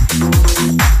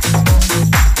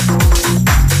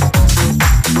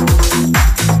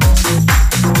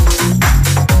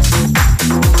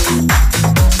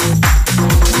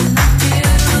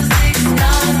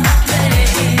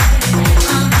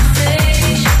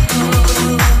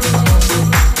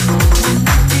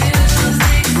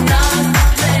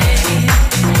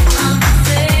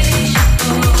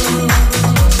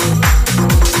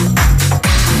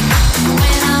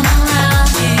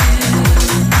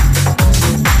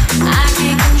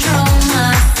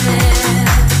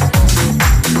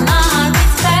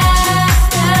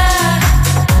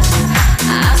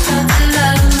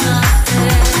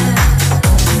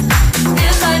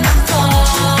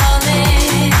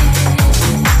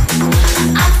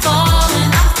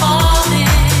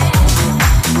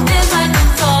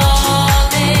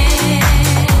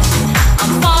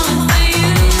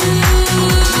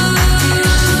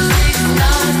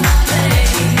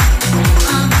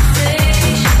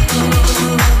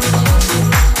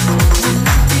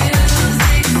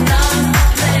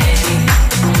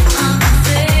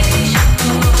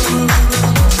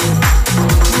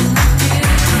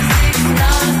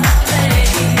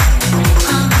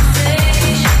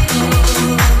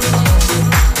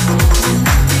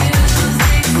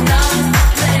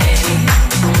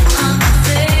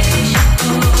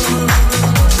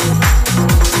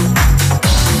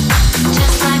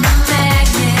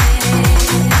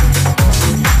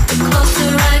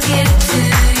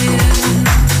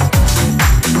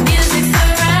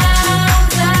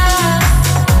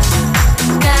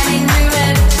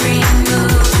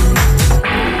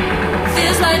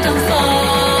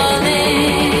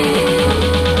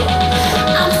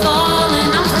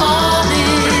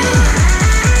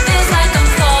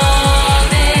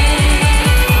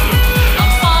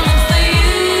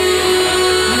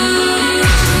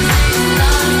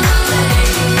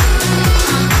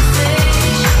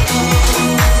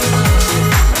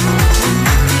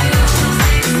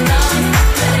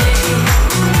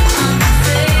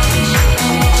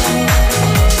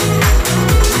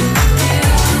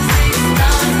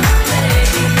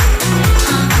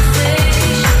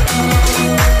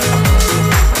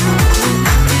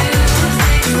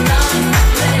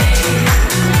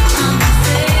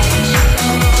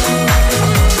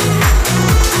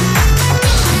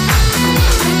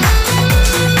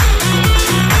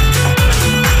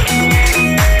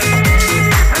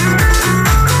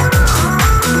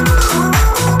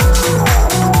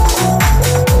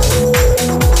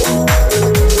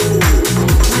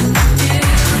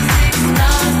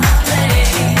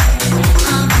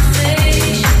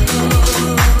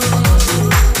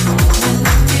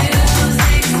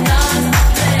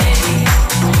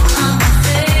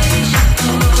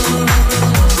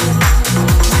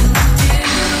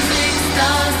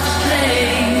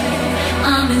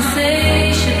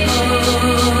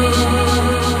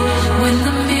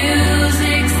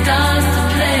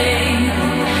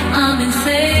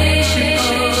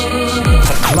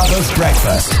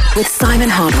 with Simon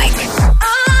Hardwick.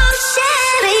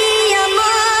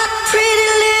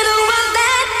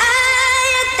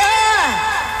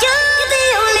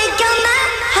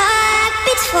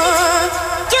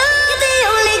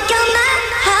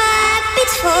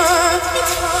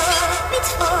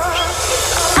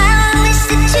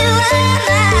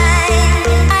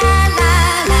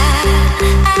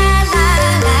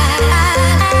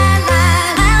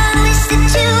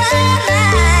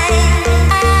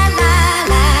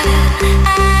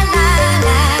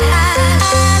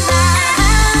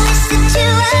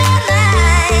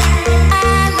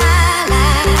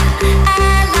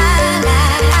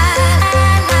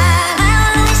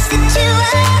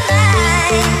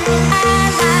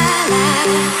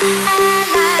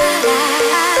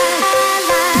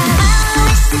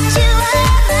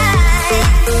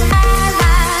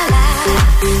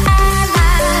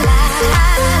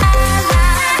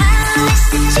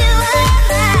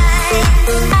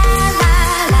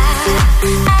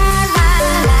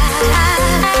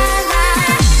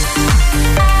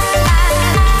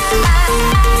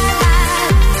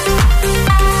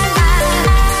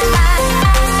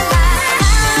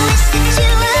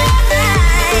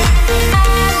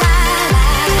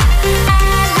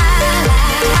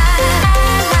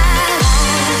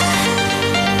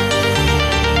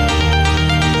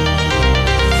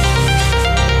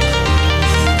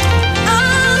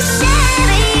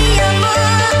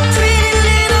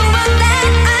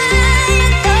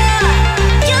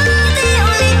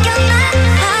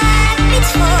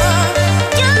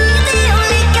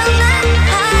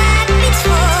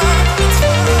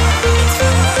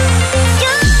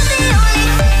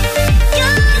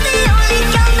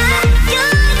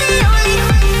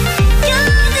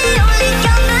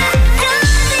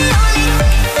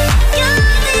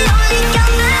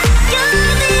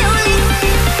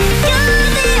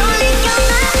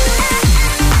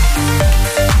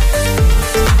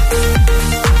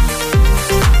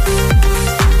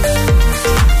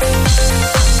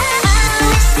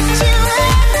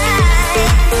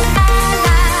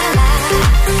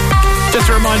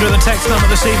 Text number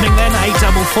this evening then,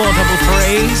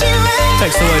 84433.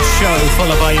 Text the word show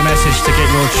followed by your message to get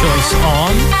your choice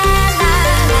on.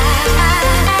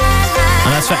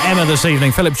 And that's for Emma this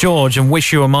evening. Philip George and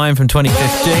Wish You Were Mine from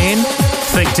 2015.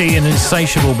 Thick D and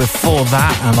Insatiable before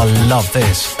that, and I love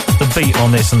this. The beat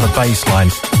on this and the bass line.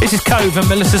 This is Cove and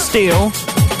Melissa Steele.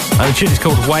 And the tune is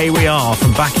called Way We Are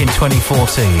from back in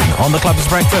 2014 on the Club's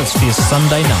Breakfast for your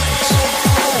Sunday night.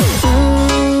 Oh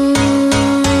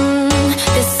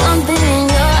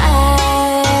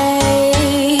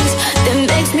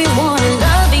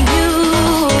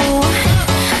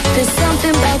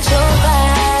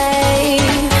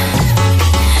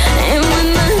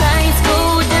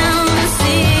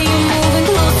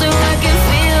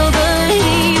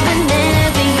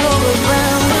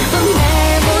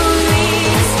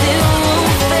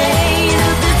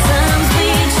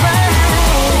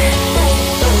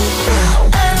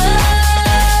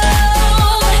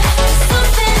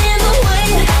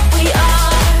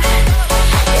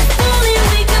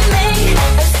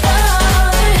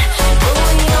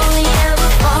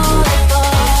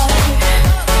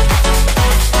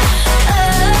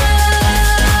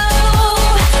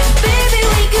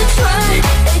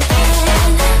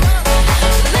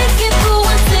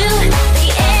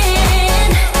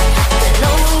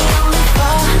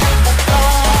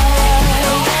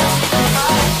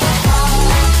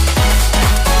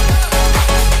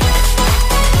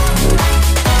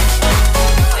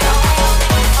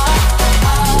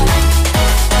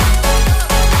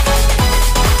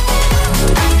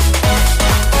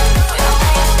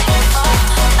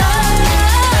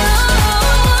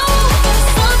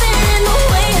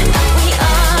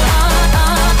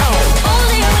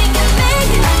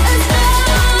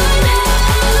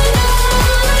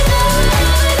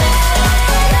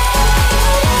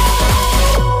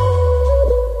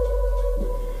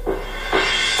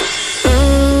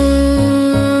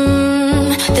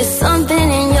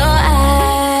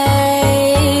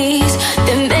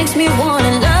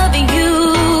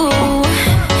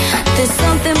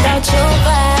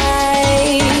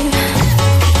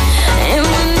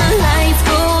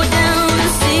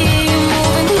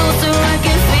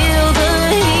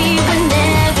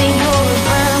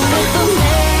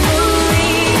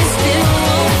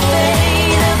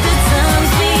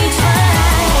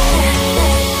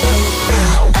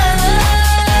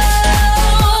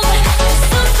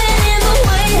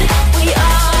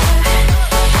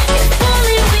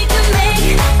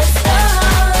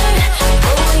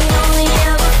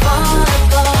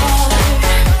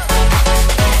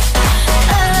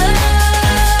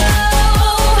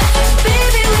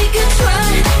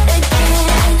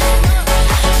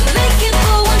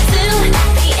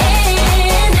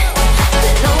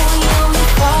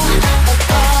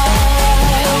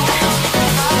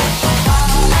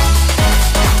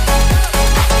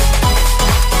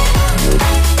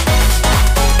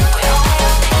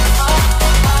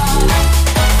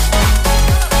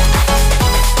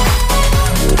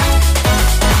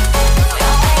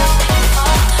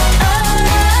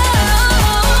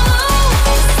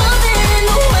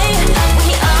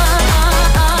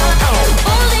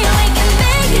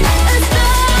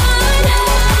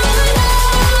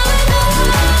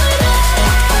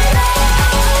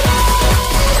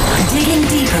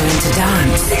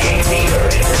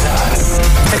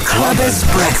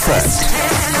Clubbers Breakfast.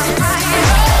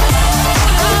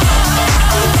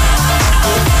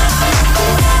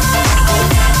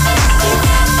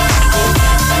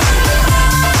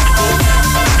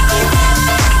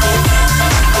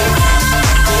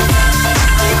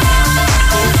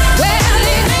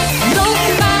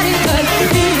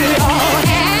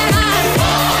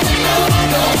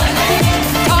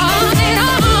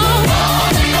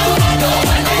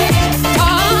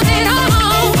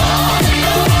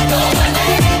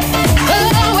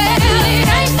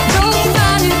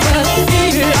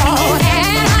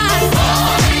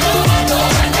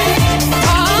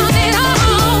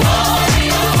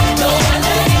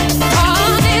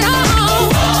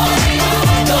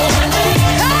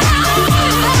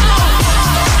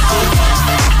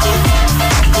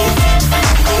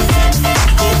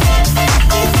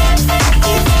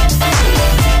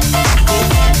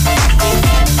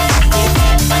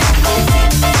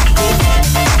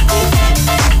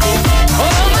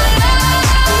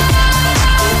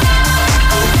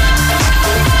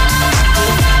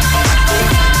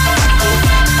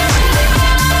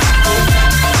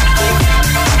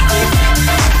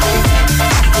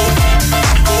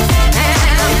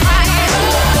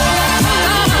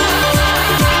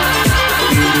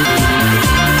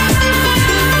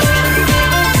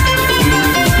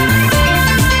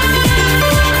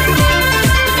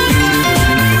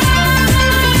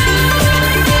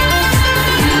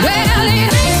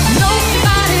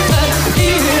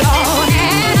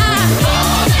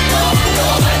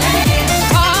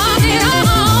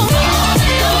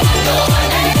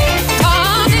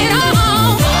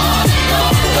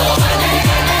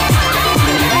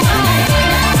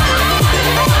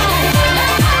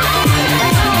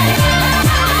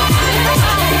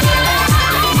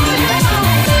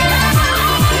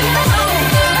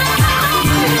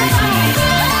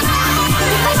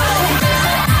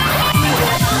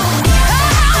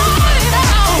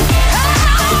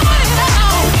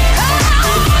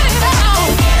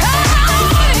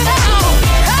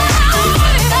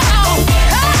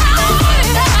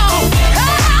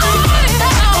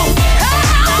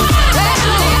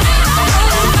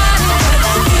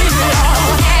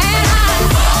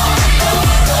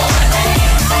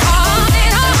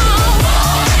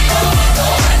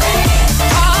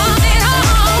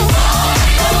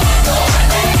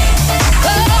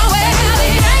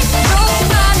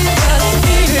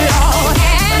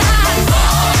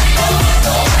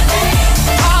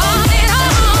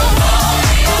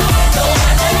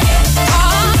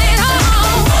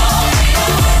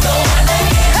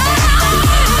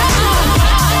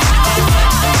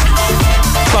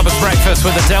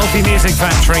 With the Delphi Music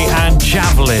Factory and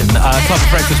Javelin.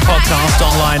 Clubbers Breakfast podcast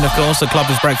online, of course, at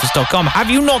clubbersbreakfast.com. Have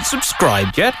you not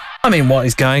subscribed yet? I mean, what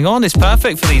is going on? It's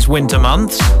perfect for these winter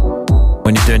months.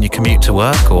 When you're doing your commute to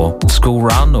work or school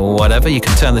run or whatever, you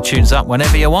can turn the tunes up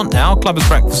whenever you want now.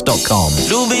 clubbersbreakfast.com.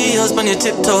 Ruby, husband, your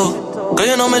tiptoe. Girl,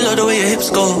 you know me love the way your hips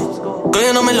go. Girl,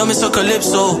 you know me love me so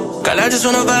calypso. Girl, I just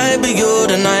wanna vibe with you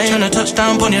tonight. Tryna touch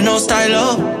down on your no style,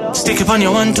 oh. Stick it on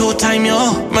your 1-2 time,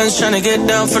 yo. Man's tryna get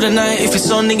down for the night. If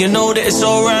it's on, then you know that it's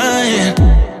alright.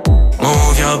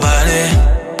 Move your body,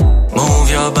 move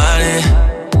your body.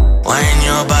 Wine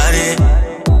your body,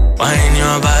 wine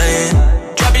your body.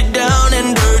 Drop it down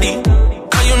and dirty.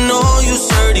 Cause you know you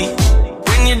dirty.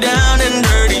 Bring it down and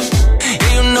dirty.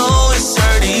 Yeah, you know it's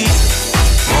dirty.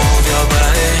 Move your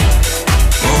body,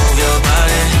 move your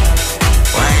body.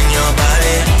 Wine your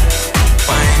body,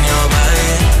 wine your body.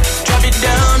 Drop it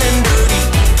down and dirty.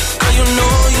 Cause you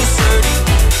know you dirty.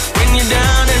 Bring it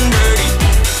down and dirty.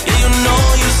 Yeah, you know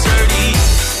you dirty.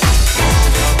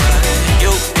 Move your body.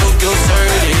 You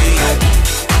dirty.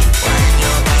 Wine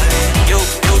your body. You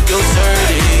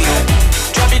dirty.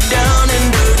 Drop it down and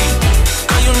dirty.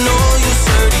 Cause you know you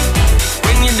dirty.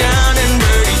 Bring it down and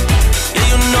dirty. Yeah,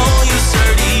 you know you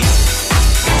dirty.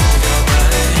 Move your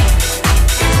body.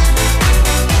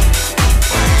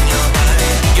 Wine your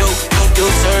body. You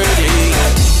dirty.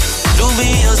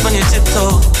 Louis Hills on your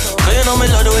tiptoe. Girl, you know me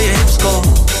love the way your hips go.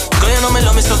 Girl, you know me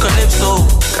love me so calypso.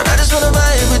 Girl, I just wanna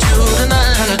vibe with you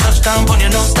tonight. Tryna touch down on your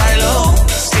no style, oh.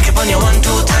 Stick it on your 1-2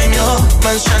 time, yo.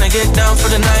 Man's tryna get down for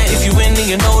the night. If you win, then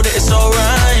you know that it's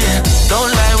alright.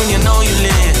 Don't lie when you know you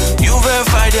lit. You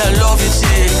verified that I love you,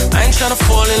 tick. I ain't tryna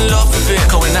fall in love with it.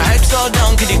 Cause when the hype's all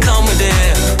down, could you come with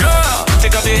it? Girl,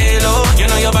 take off your halo. You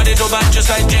know your body too bad, just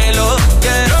like J-Lo.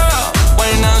 Yeah, girl,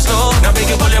 wine down slow. Now make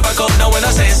you pull your back up now when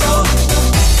I say so.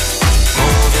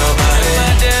 Move your body,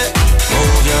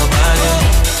 move your body.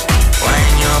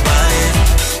 Wine your body,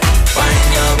 wine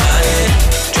your body.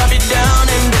 Drop it down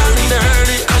and dirty.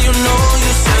 Cause you know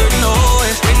you dirty.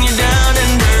 Bring you down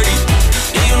and dirty.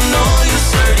 Yeah, you know you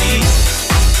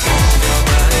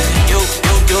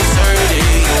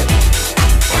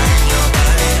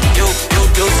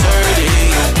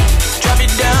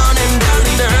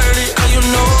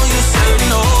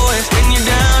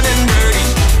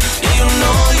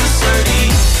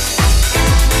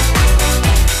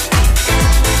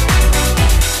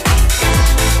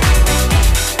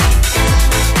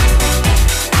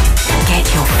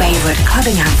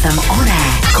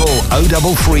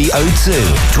 03302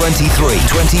 23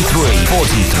 23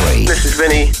 43. This is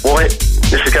Vinnie White.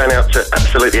 This is going out to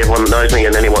absolutely everyone that knows me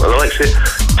and anyone that likes it.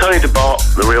 Tony DeBart,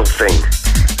 The Real Thing.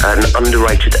 An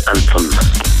underrated anthem.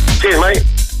 Cheers, mate.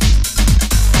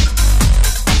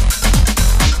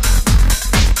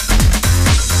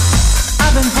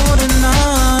 I've been holding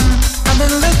on, I've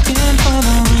been looking for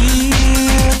the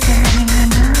real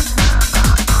thing,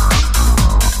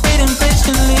 waiting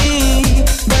patiently,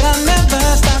 but I never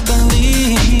stop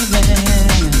believing.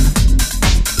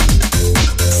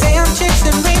 Say I'm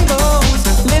chasing rainbows,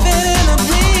 living in a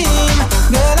dream,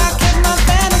 but I kept my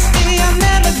fantasy, I'm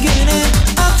never getting it,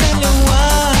 I'll tell you why.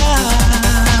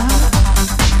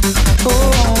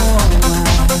 Oh,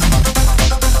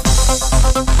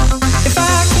 if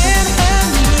I can't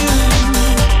have you,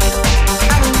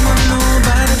 I don't want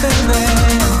nobody, baby.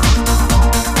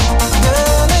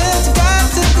 Girl, it's got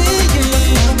to be you.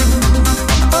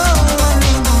 Oh, I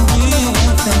need the real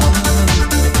thing.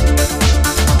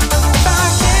 If I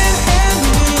can't have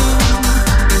you,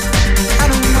 I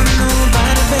don't want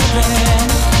nobody, baby.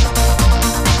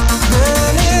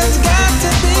 Girl, it's got to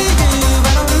be you.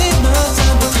 I don't need no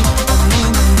sympathy. I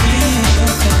need the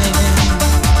real thing.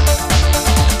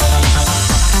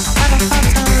 I got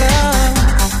part-time love,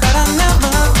 but I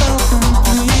never felt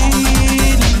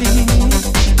completely.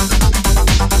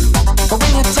 But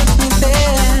when you touch me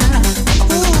there,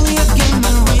 ooh, you give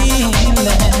me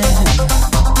reeling.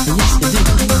 Yes, you do.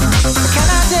 Can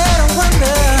I dare to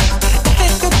wonder if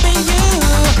it could be you?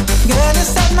 Girl, you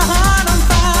set my heart on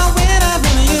fire when I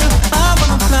feel you. I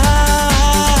wanna fly.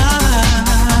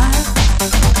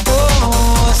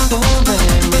 Oh, so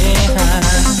very high.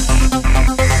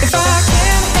 If I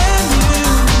can't have you,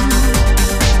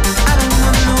 I don't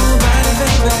want nobody,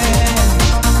 baby.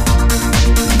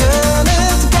 Girl,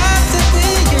 it's got to be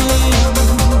you.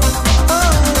 Oh,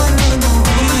 I need the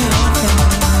real thing.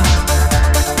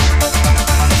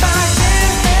 If I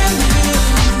can't have you,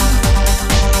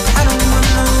 I don't want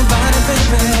nobody,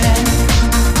 baby.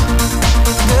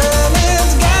 Girl,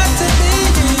 it's got to be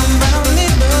you. I don't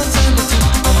need no sympathy.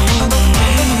 I need the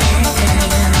real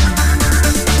thing.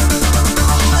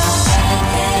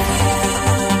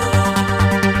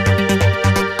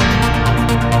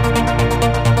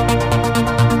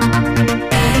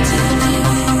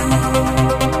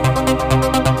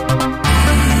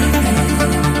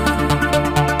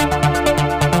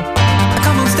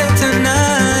 Come on, stay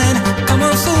tonight. Come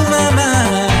on, soothe my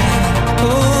mind.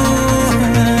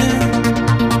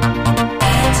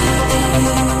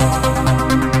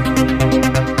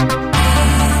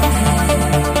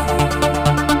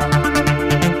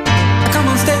 Come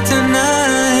on, stay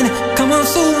tonight. Come on,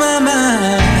 soothe my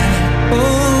mind. Oh,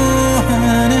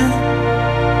 honey.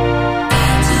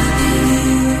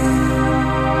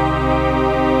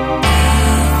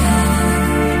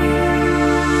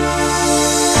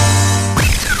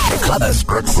 Clubbers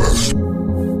Breakfast.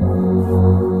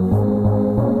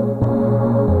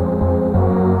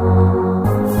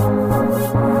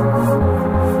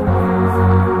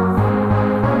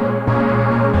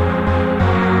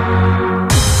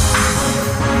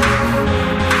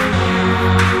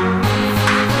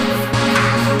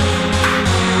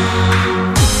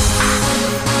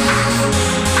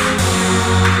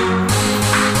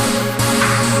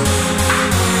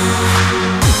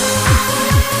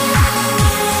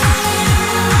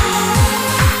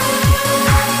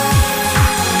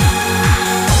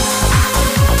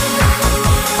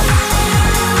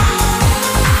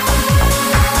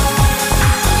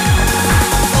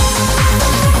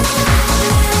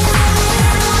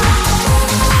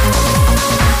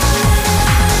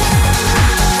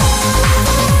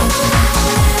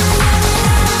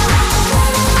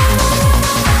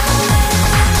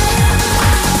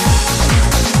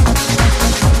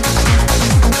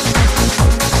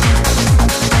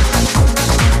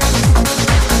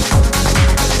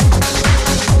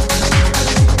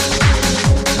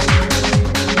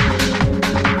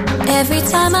 Every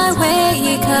time I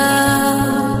wake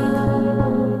up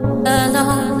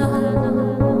alone,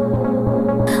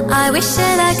 I wish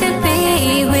that I could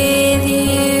be with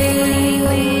you.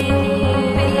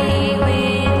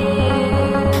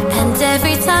 And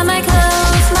every time I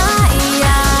close my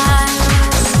eyes,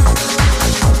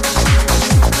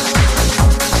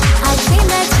 I dream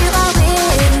that you are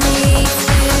with me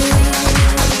too.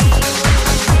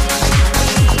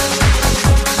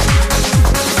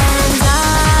 And I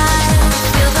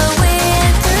feel the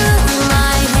wind through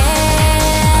my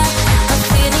hair, a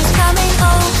feeling's coming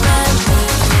over me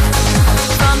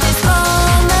from this moment.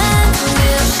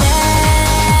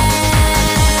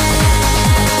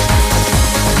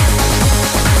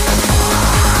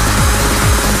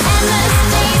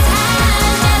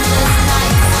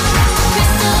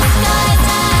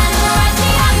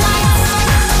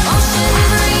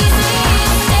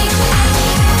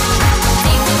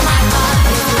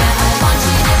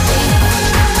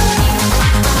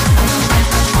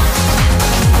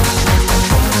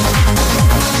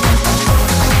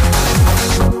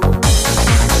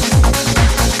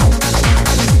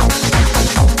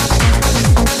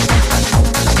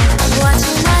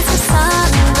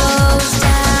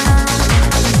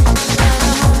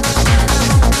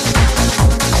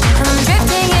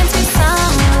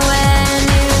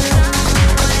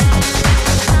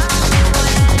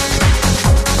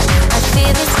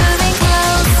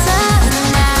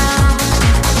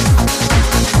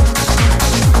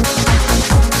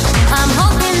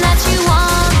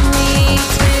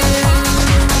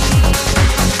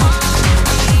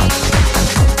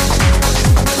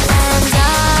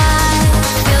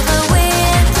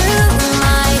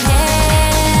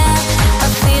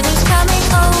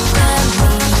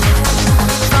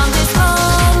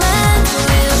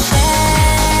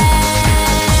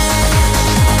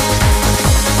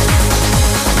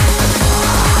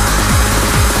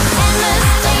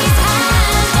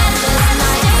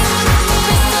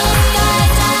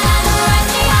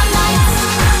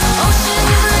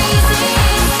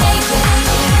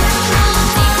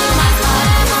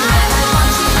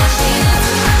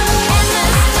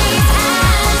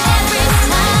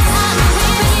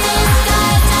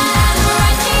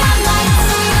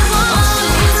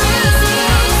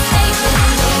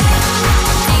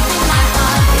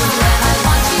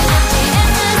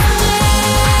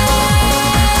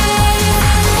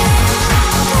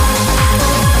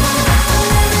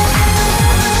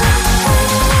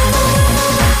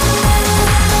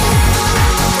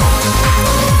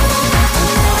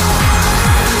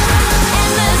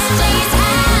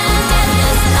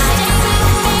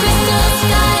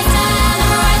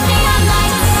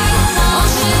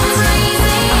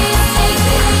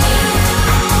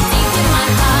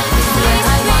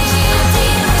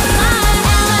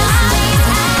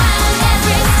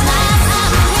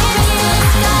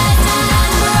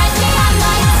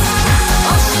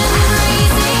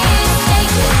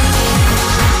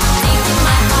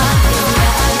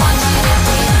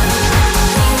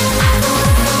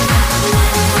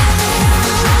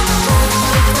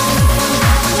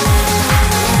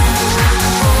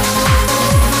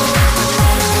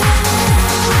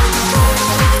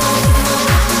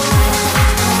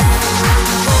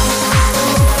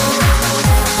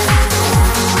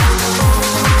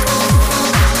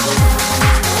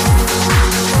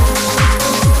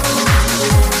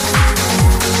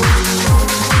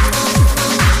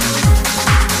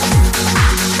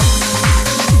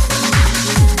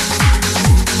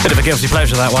 a guilty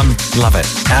pleasure, that one. Love it.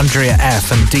 Andrea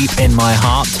F. and Deep in My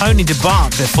Heart. Tony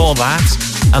DeBart before that.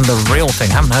 And The Real Thing.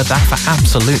 Haven't heard that for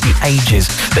absolutely ages.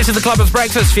 This is the Clubbers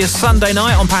Breakfast for your Sunday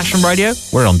night on Passion Radio.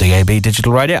 We're on DAB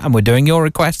Digital Radio and we're doing your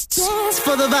requests. Dance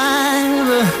for the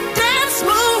vibe. Dance,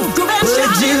 move, groove and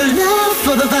shout. Would you love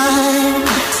for the vibe?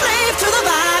 Slave to the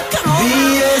vibe, come on.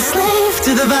 Be a slave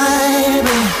to the vibe.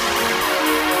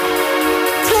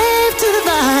 Slave to the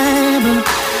vibe.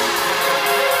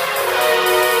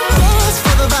 Dance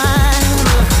for the vibe.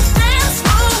 Dance,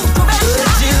 move, groove and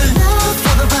shout. Would you love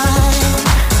for the vibe?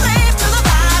 Slave to the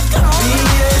vibe, come on. Be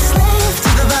a slave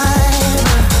to the vibe.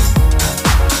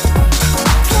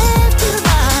 Slave to the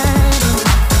vibe.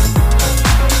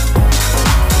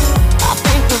 I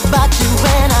think about you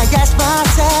when I ask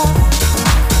myself,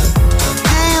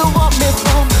 do you want me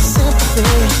for my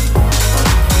sympathy?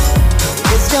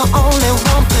 It's your only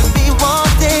one to be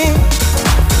wanting.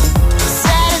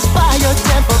 Satisfy your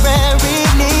temporary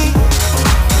need.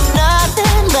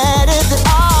 Nothing matters at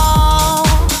all.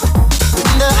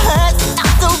 When the hurt's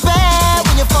not so bad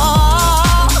when you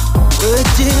fall. Would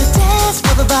you dance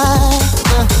for the vibe?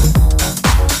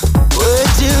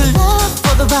 Would you love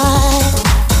for the vibe?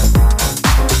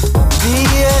 Be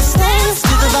a slave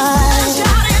to the vibe.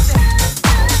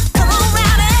 Come on,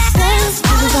 round it. Slave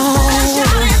to the vibe.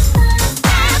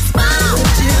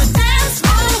 Would you dance,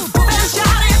 move, groove and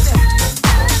shout it?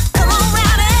 Come on,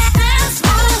 round it. Dance,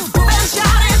 move, groove and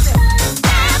shout it.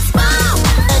 Dance, move.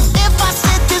 And if I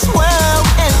said this world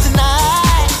ends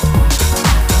tonight,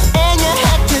 and you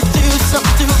had to do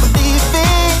something to believe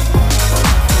in,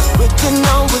 would you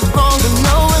know what's wrong and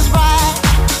know what's right?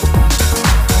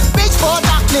 Reach for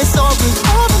darkness or reach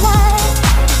for the light.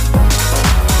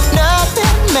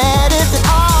 Nothing matters at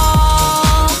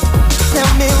all.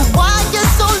 Tell me why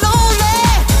you're so lonely,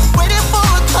 waiting for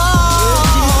a call.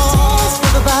 Would you dance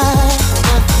for the vibe?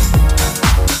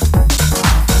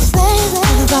 Stay there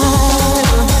for the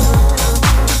vibe.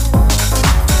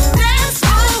 Dance,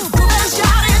 move, groove and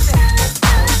shout it.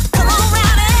 Come on,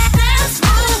 round it. Dance,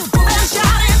 move, groove and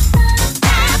shout it.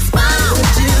 Dance, move.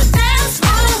 Would you dance,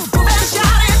 move, groove and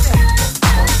shout it?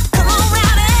 Come on,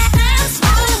 round it. Dance,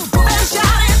 move, groove and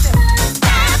shout it.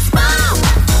 Dance, move.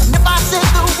 And if I said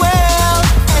the world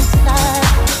ends tonight,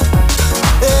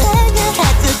 and you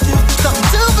had to do something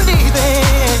to believe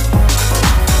in,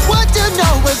 would you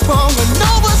know what's wrong and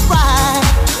know what's right?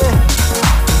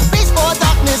 Reach for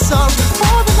darkness or reach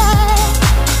for the light.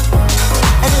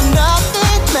 And if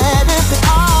nothing matters at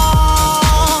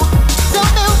all, tell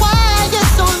me why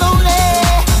you're so lonely,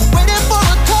 waiting for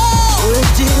a call.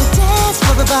 Would you dance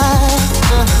for the vibe?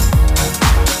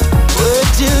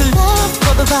 Would you love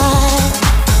for the vibe?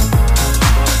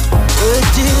 Would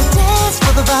you dance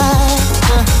for the vibe?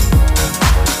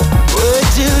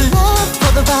 Would you love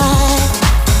for the vibe?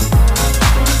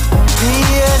 Be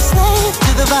a slave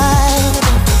to the vibe.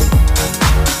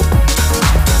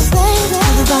 Slave to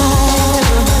the vibe.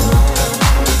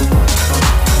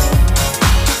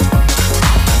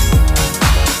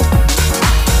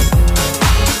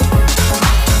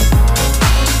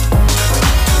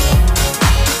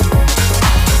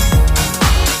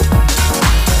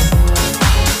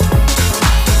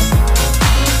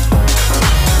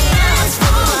 Dance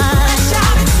for the vibe.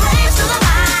 Shout it, slaves to the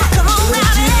vibe. Come on,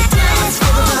 round it. Dance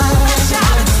for the vibe.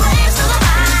 Shout it, slaves to the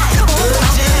vibe. Come on,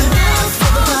 round it. Dance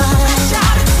for the vibe.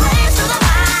 Shout it, slaves to the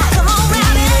vibe. Come on,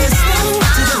 round it. Dance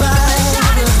to the vibe.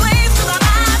 Shout it, slaves to the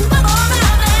vibe. Come on,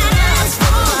 round it. Dance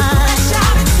for the vibe.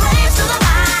 Shout it, slaves to the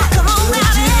vibe. Come on,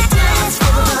 round it. Dance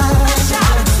for the vibe.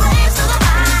 Shout it, slaves to the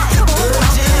vibe. Come on,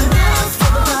 round it. Dance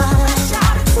for the vibe.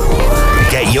 Shout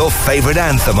it. Get your favourite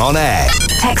anthem on air.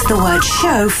 Text the word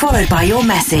show followed by your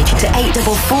message to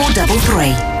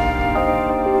 84433.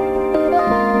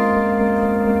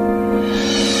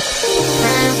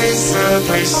 There is a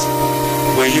place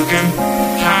where you can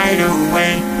hide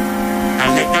away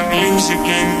and let the music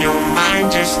in your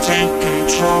mind just take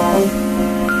control.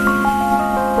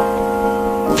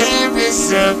 There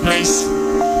is a place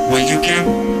where you can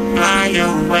fly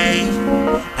away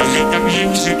and let the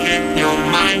music in your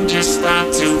mind just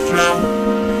start to flow.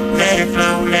 Let it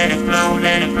flow, let it flow,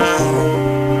 let it flow.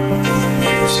 The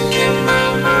music in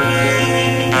my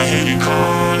mind, I hear you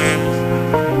calling.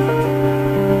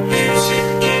 Music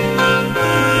in my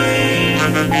mind,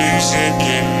 and the music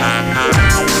in my mind.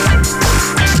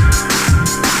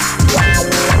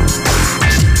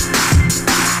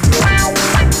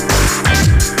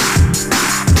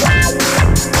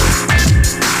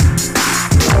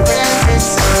 There is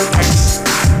a place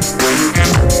where you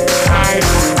can hide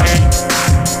away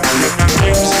and let the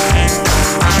music in your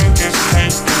mind just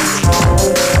take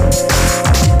control.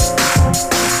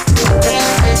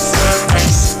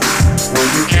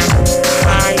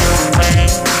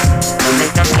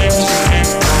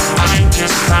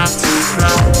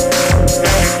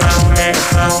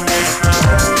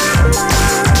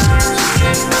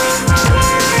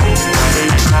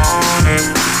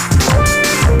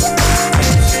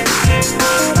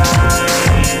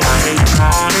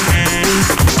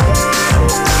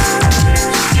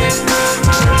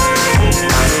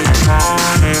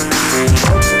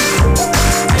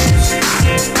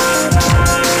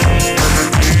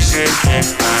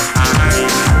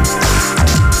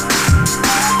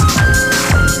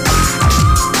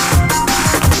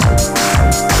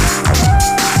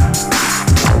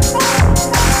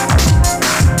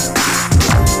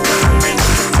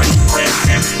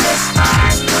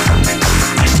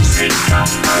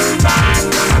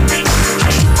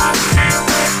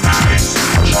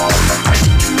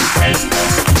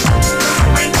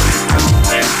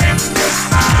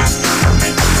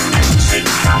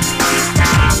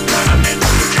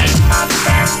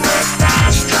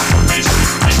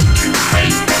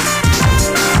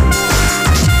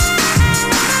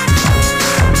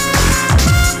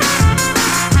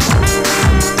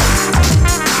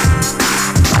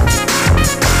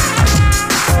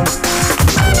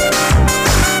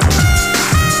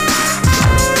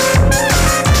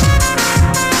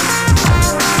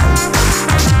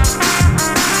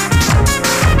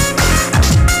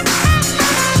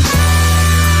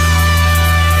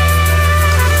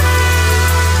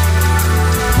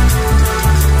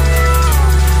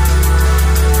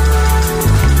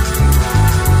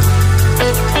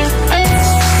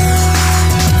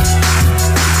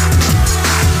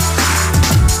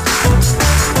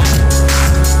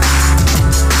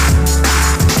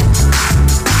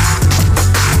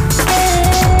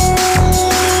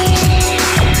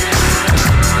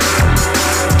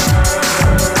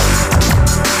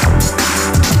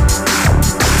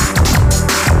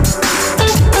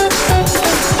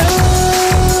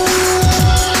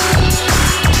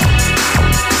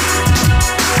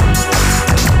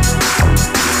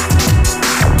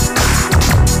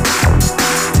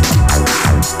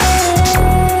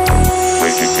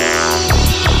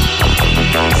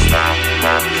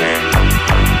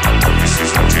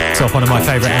 off one of my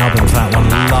favourite albums, that one.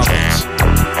 Love it.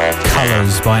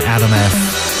 Colours by Adam F.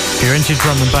 If you're into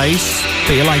drum and bass,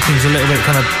 but you like things a little bit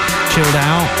kind of chilled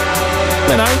out,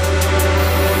 you know,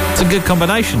 it's a good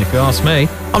combination if you ask me.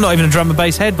 I'm not even a drum and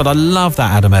bass head, but I love that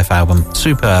Adam F album.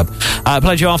 Superb.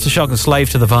 Played you Aftershock and Slave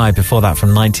to the Vibe before that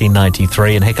from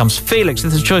 1993. And here comes Felix.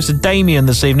 This is a choice of Damien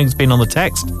this evening. It's been on the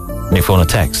text. And if you want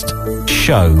to text,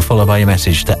 show, followed by your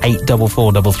message to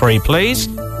 84433, please.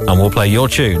 And we'll play your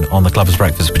tune on the Clubbers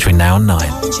Breakfast between now and 9.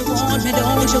 Don't you want me,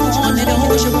 don't you want me,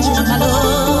 don't you want my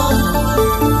love?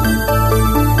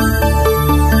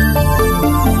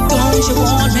 Don't you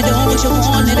want me, don't you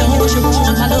want me, don't you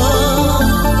want my love?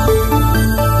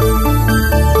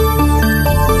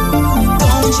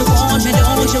 Don't you want me,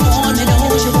 don't you want me,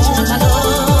 don't you want my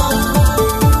love?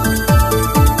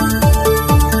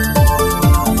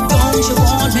 Don't you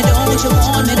want me, don't you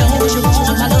want me, don't you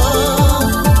want my love?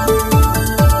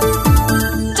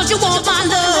 Don't you want my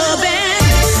loving?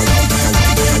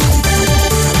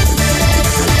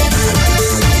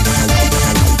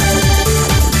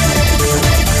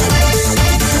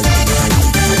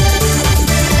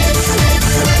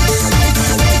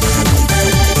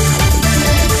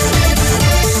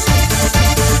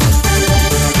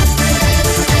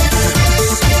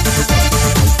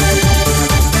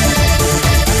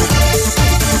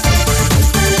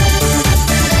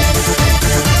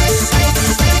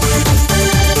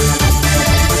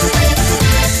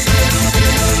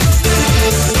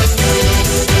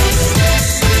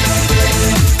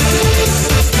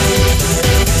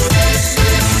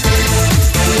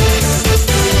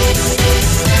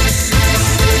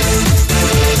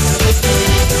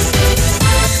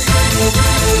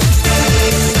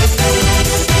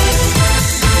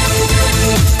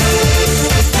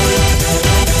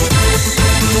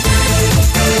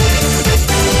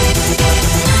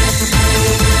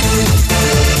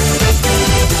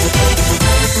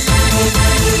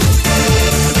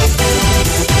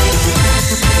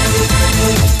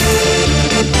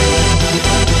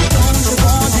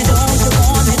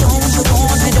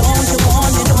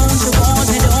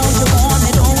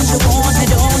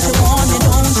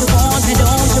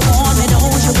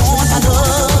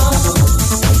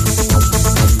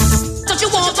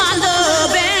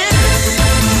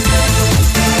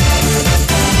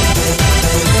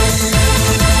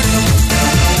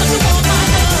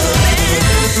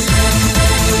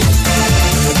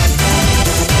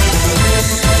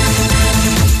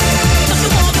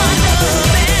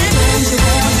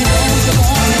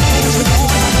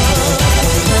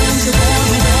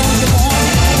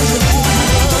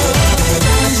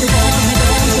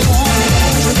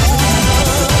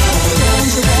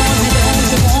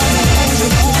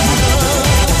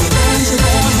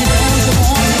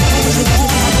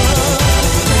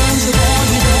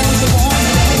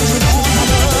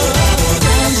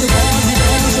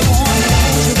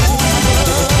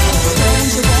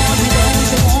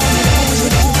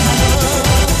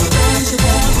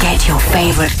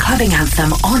 Clubbing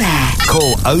anthem on air.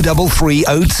 Call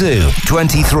 03302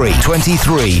 23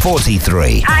 23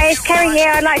 43. Hi, it's Kerry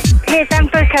here. I'd like to hear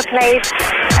Sambuca, please.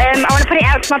 I want to put it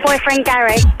out to my boyfriend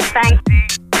Gary. Thanks.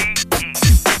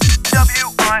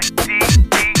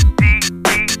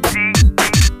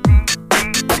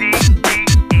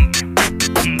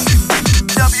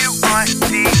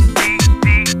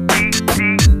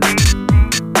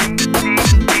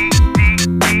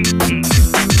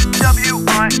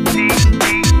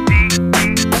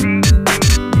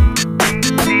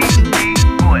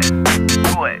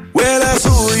 Well, I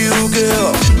saw you,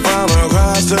 girl, from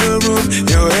across the room.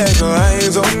 You had your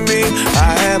eyes on me,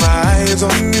 I had my eyes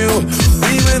on you.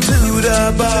 We went to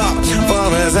the bar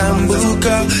for a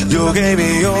Sambuca. You gave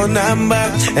me your number,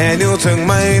 and you took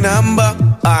my number.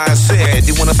 I said,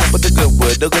 you wanna fuck with the good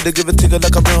word? They're gonna give it to you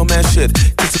like a real man should.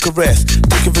 Kiss a caress,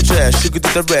 take a dress, sugar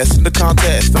did the rest in the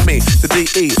contest. For me, the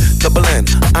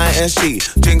D-E-double-N-I-S-G.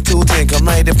 Drink to drink, I'm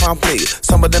right in promptly.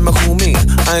 Some of them are cool me,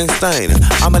 Einstein.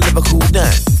 I'm a Liverpool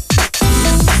Dan.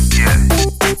 Yeah.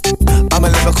 I'm a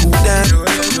Liverpool Dan.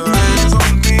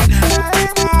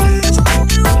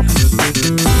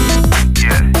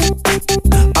 Yeah.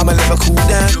 I'm a Liverpool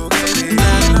Dan.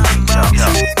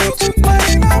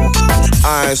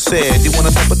 I said, you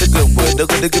wanna talk with the good word? They're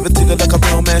gonna give it to you like a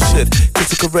real man should.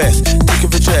 Kiss a caress, take a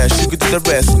dress, you could do the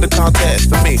rest in the contest.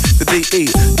 For me, the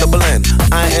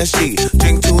D-E-double-N-I-S-G.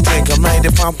 Drink to drink, I'm right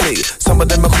in promptly. Some of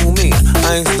them are cool me,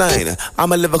 Einstein.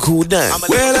 I'm a Liverpool Dan.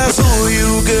 Well, I saw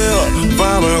you, girl,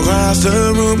 from across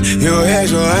the room. You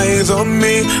had your eyes on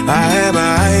me, I had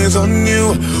my eyes on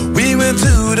you. We went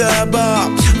to the bar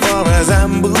for a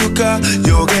Sambuca.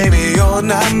 You gave me your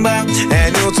number,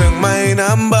 and you took my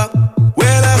number.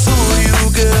 Well, I saw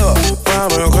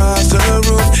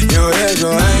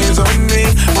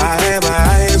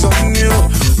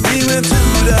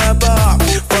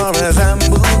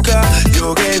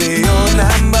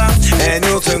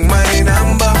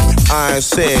number. I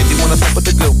said, you wanna stop with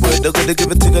the good word. They're gonna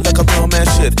give it to you like a real man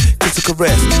should. Kiss a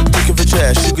caress, think of a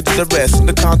trash. You can do the rest in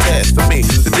the contest. For me,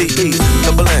 the D-E,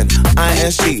 double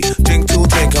N-I-S-G. Drink to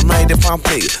drink, I'm right in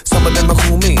Pompeii. Some of them are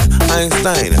cool me,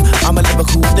 Einstein. I'm a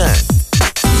Liverpool Dan.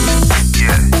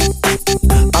 Yeah.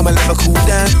 I'm a Liverpool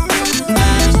Dan.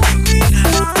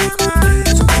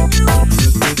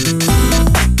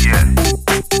 Yeah.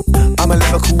 I'm a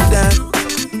Liverpool Dan.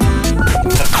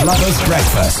 The Clubbers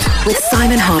Breakfast with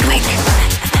Simon Hardwick.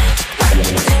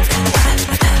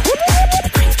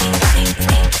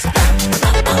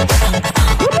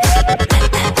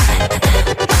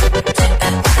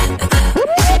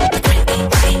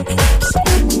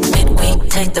 Midweek,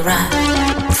 take the ride.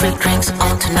 Free drinks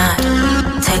on tonight.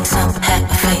 Take some, have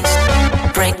a face.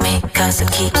 Break me, cause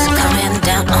it keeps coming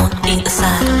down on either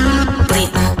side.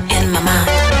 Bleeding in my mind.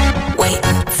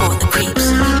 Waiting for the creeps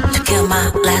to kill my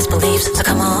last beliefs. So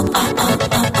come on, the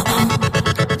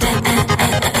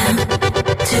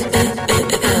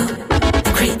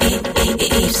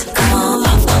creeps. Come on,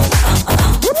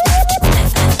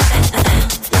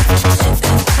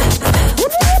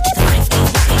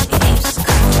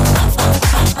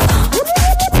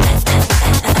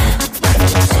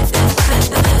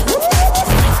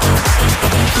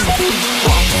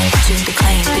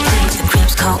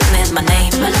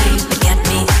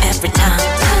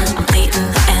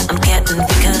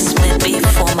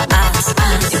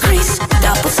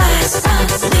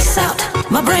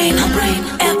 my brain,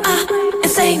 am I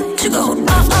insane to go?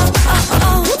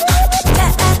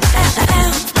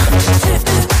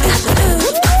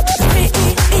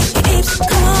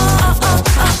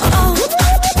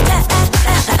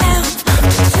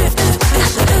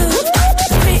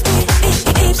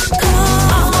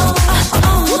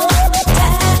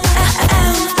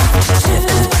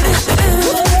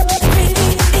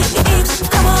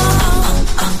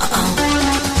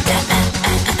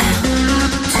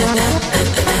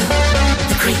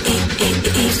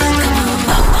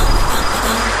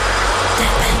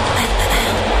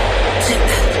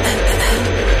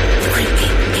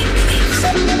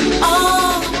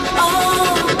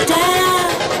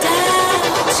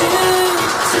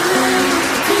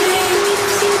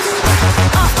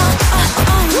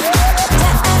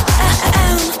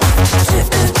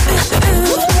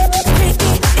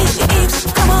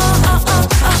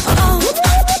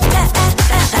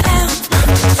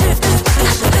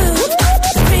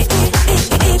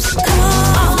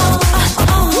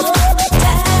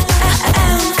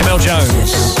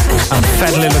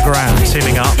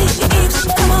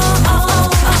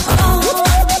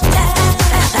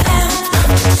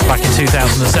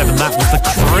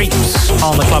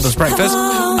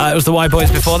 It was the Y Boys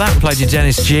before that. We played you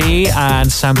Dennis G and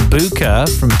Sambuca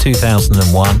from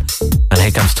 2001. And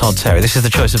here comes Todd Terry. This is the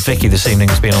choice of Vicky this evening,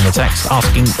 has been on the text,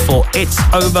 asking for It's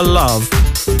Over Love,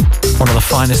 one of the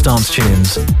finest dance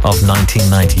tunes of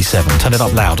 1997. Turn it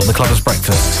up loud on the Clubbers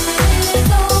Breakfast.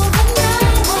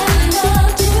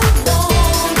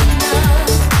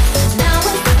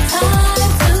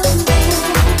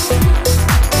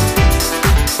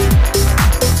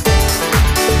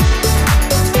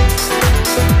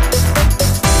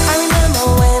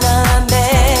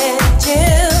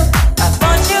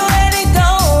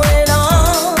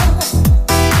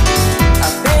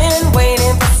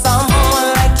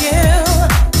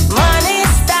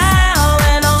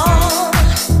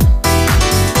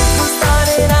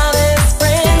 Started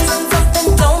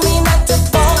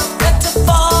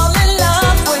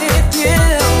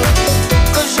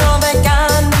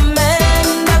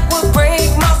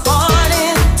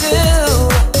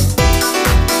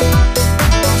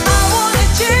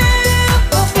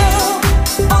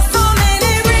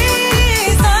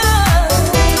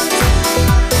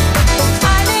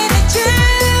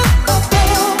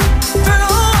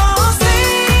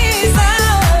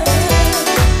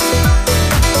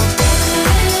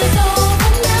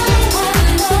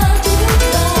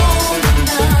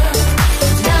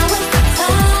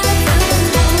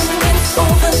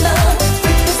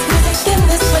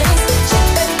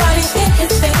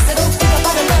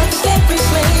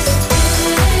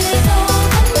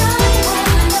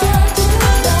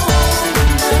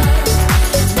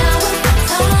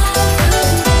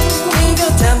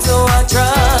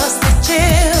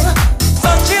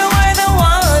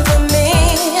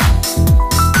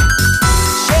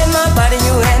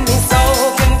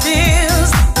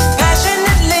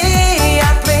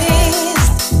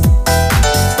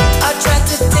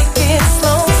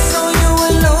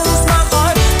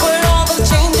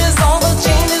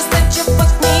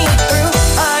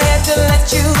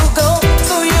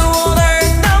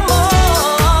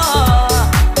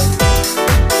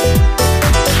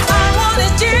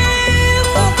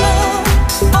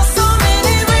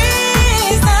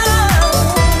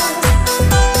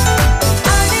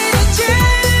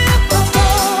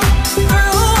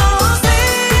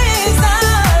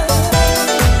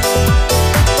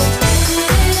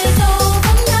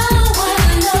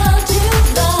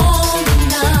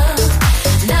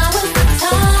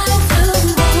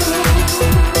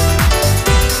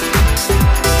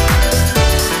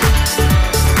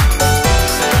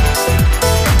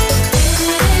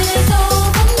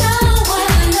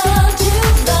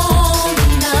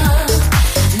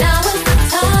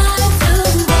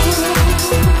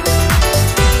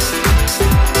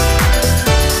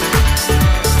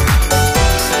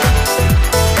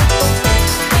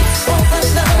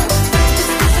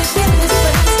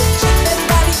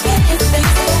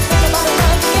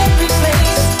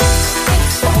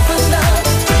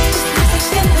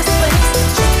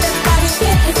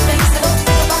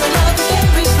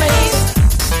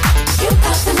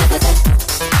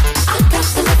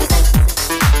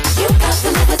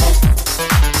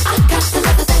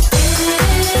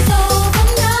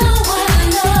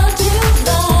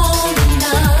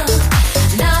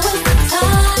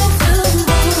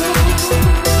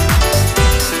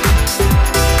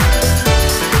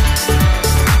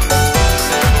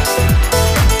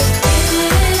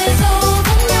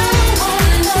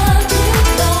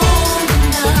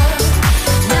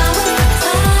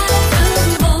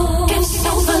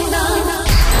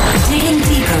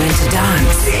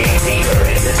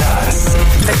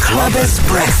Clubbers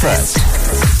Breakfast.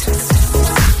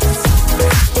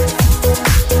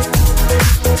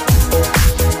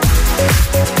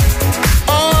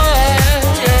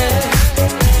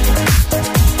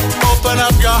 Open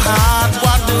up your heart,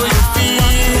 what do you feel?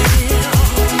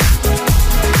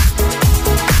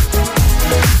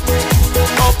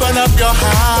 Open up your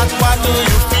heart, what do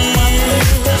you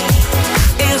feel?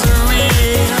 Is it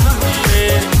real?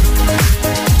 Yeah.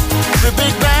 The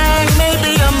Big Bang may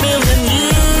be a million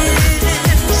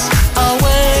years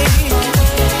away.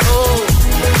 Oh,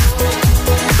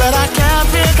 but I can't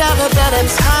think of a better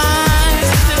time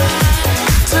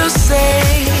to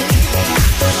say,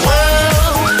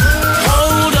 well,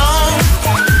 hold on.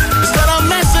 Instead of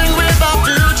messing with our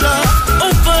future,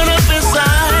 open up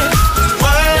inside.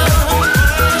 Well,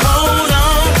 hold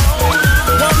on.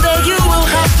 One day you will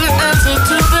have to answer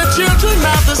to the children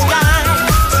of the sky.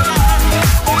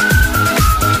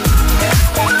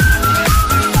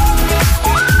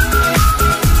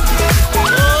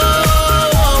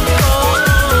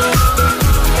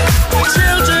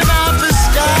 Children of the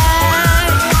sky.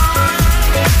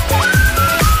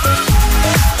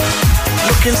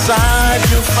 Look inside,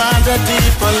 you'll find a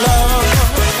deeper love.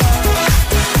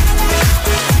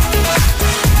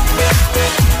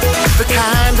 The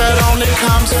kind that only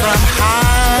comes from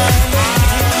high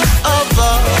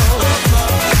above.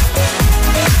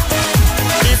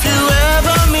 If you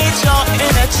ever meet your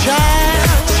inner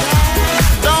child,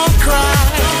 don't cry,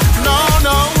 no,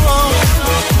 no.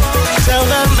 Tell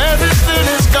them everything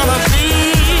is gonna be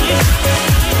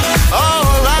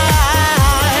alright.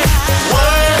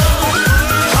 Well,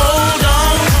 hold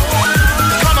on,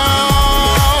 come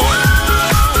on.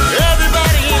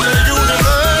 Everybody in the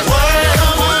universe. Well,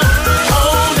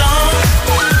 hold on.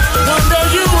 One day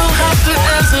you will have to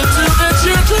answer to the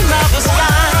children of the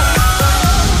sky.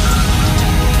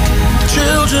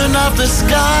 Children of the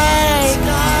sky.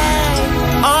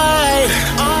 Alright.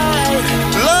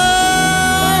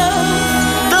 Love.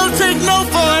 Don't take no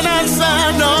for an answer.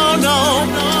 No, no.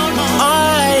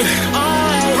 Alright.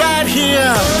 Right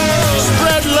here.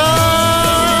 Spread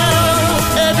love.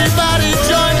 Everybody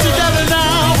join together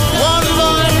now. One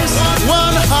voice,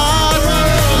 one heart.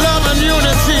 Love and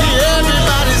unity.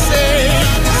 Everybody say.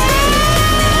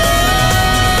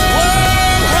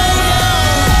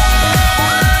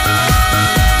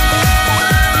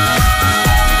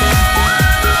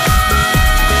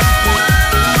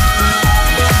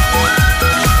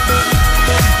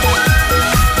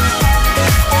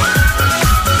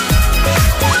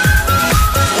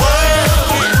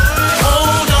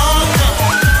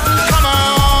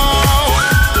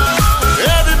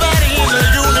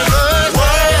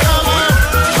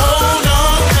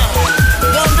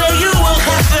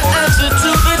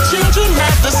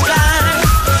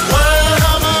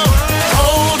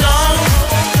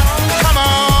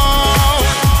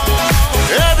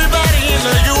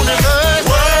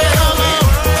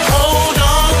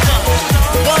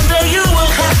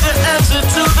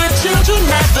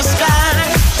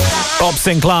 Bob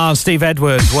Sinclair, Steve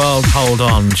Edwards, World Hold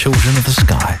On, Children of the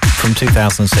Sky from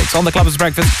 2006. On the Clubbers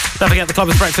Breakfast, don't forget the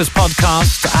Clubbers Breakfast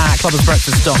podcast at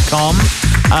clubbersbreakfast.com.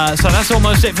 So that's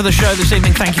almost it for the show this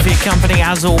evening. Thank you for your company,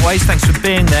 as always. Thanks for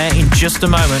being there. In just a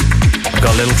moment, I've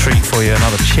got a little treat for you,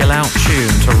 another chill-out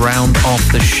tune to round off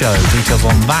the show. Details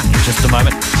on that in just a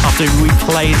moment after we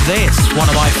play this, one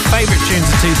of my favourite tunes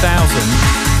of 2000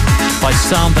 by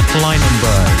Sander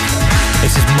Kleinenberg.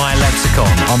 This is My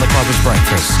Lexicon on the Clubbers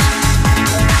Breakfast.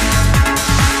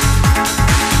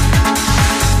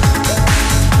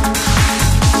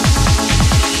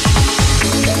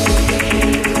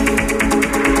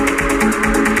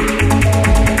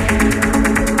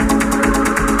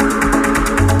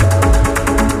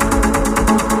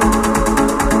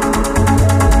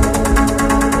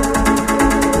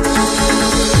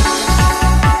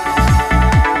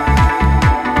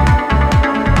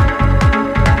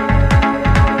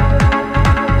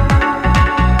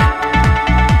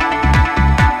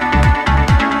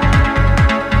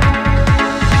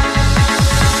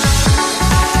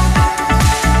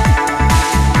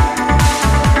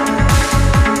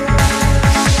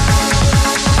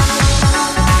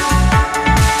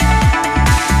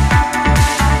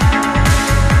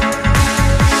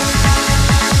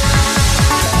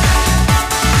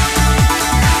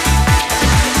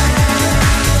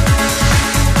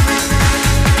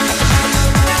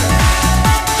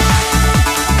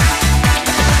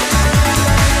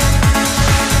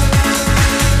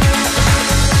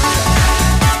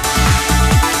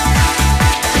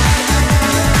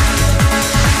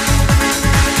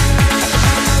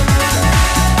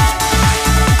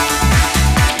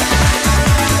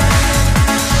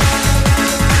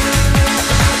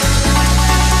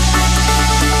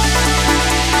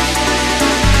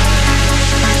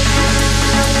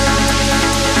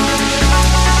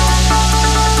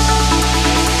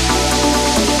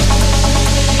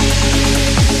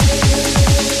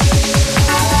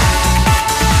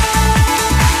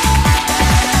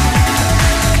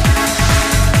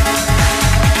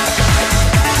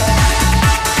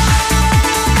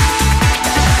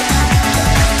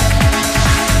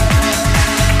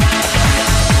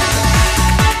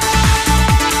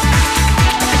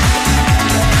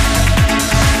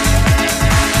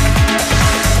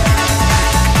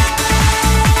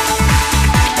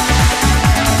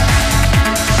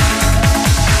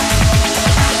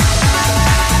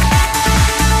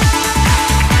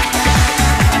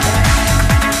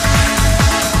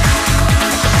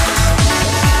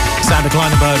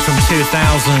 from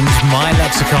 2000, My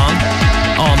Lexicon,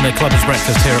 on the Clubbers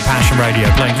Breakfast here at Passion Radio,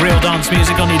 playing real dance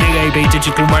music on your DAB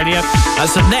digital radio.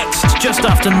 So next, just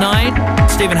after 9,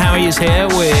 Stephen Howie is here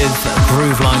with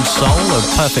Grooveline Soul, a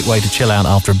perfect way to chill out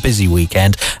after a busy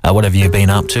weekend. Whatever you've been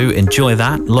up to, enjoy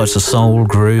that. Lots of soul,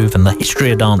 groove, and the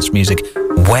history of dance music,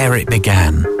 where it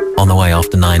began, on the way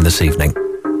after 9 this evening.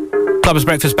 Clubbers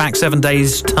Breakfast back 7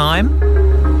 days' time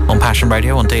on Passion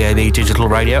Radio, on DAB Digital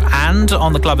Radio, and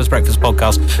on the Clubbers Breakfast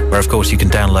podcast, where, of course, you can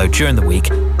download during the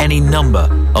week any number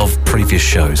of previous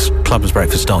shows.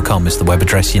 Clubbersbreakfast.com is the web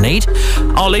address you need.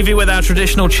 I'll leave you with our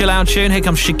traditional chill-out tune. Here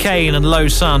comes Chicane and Low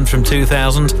Sun from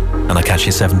 2000, and I'll catch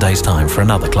you 7 days' time for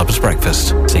another Clubbers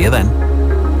Breakfast. See you then.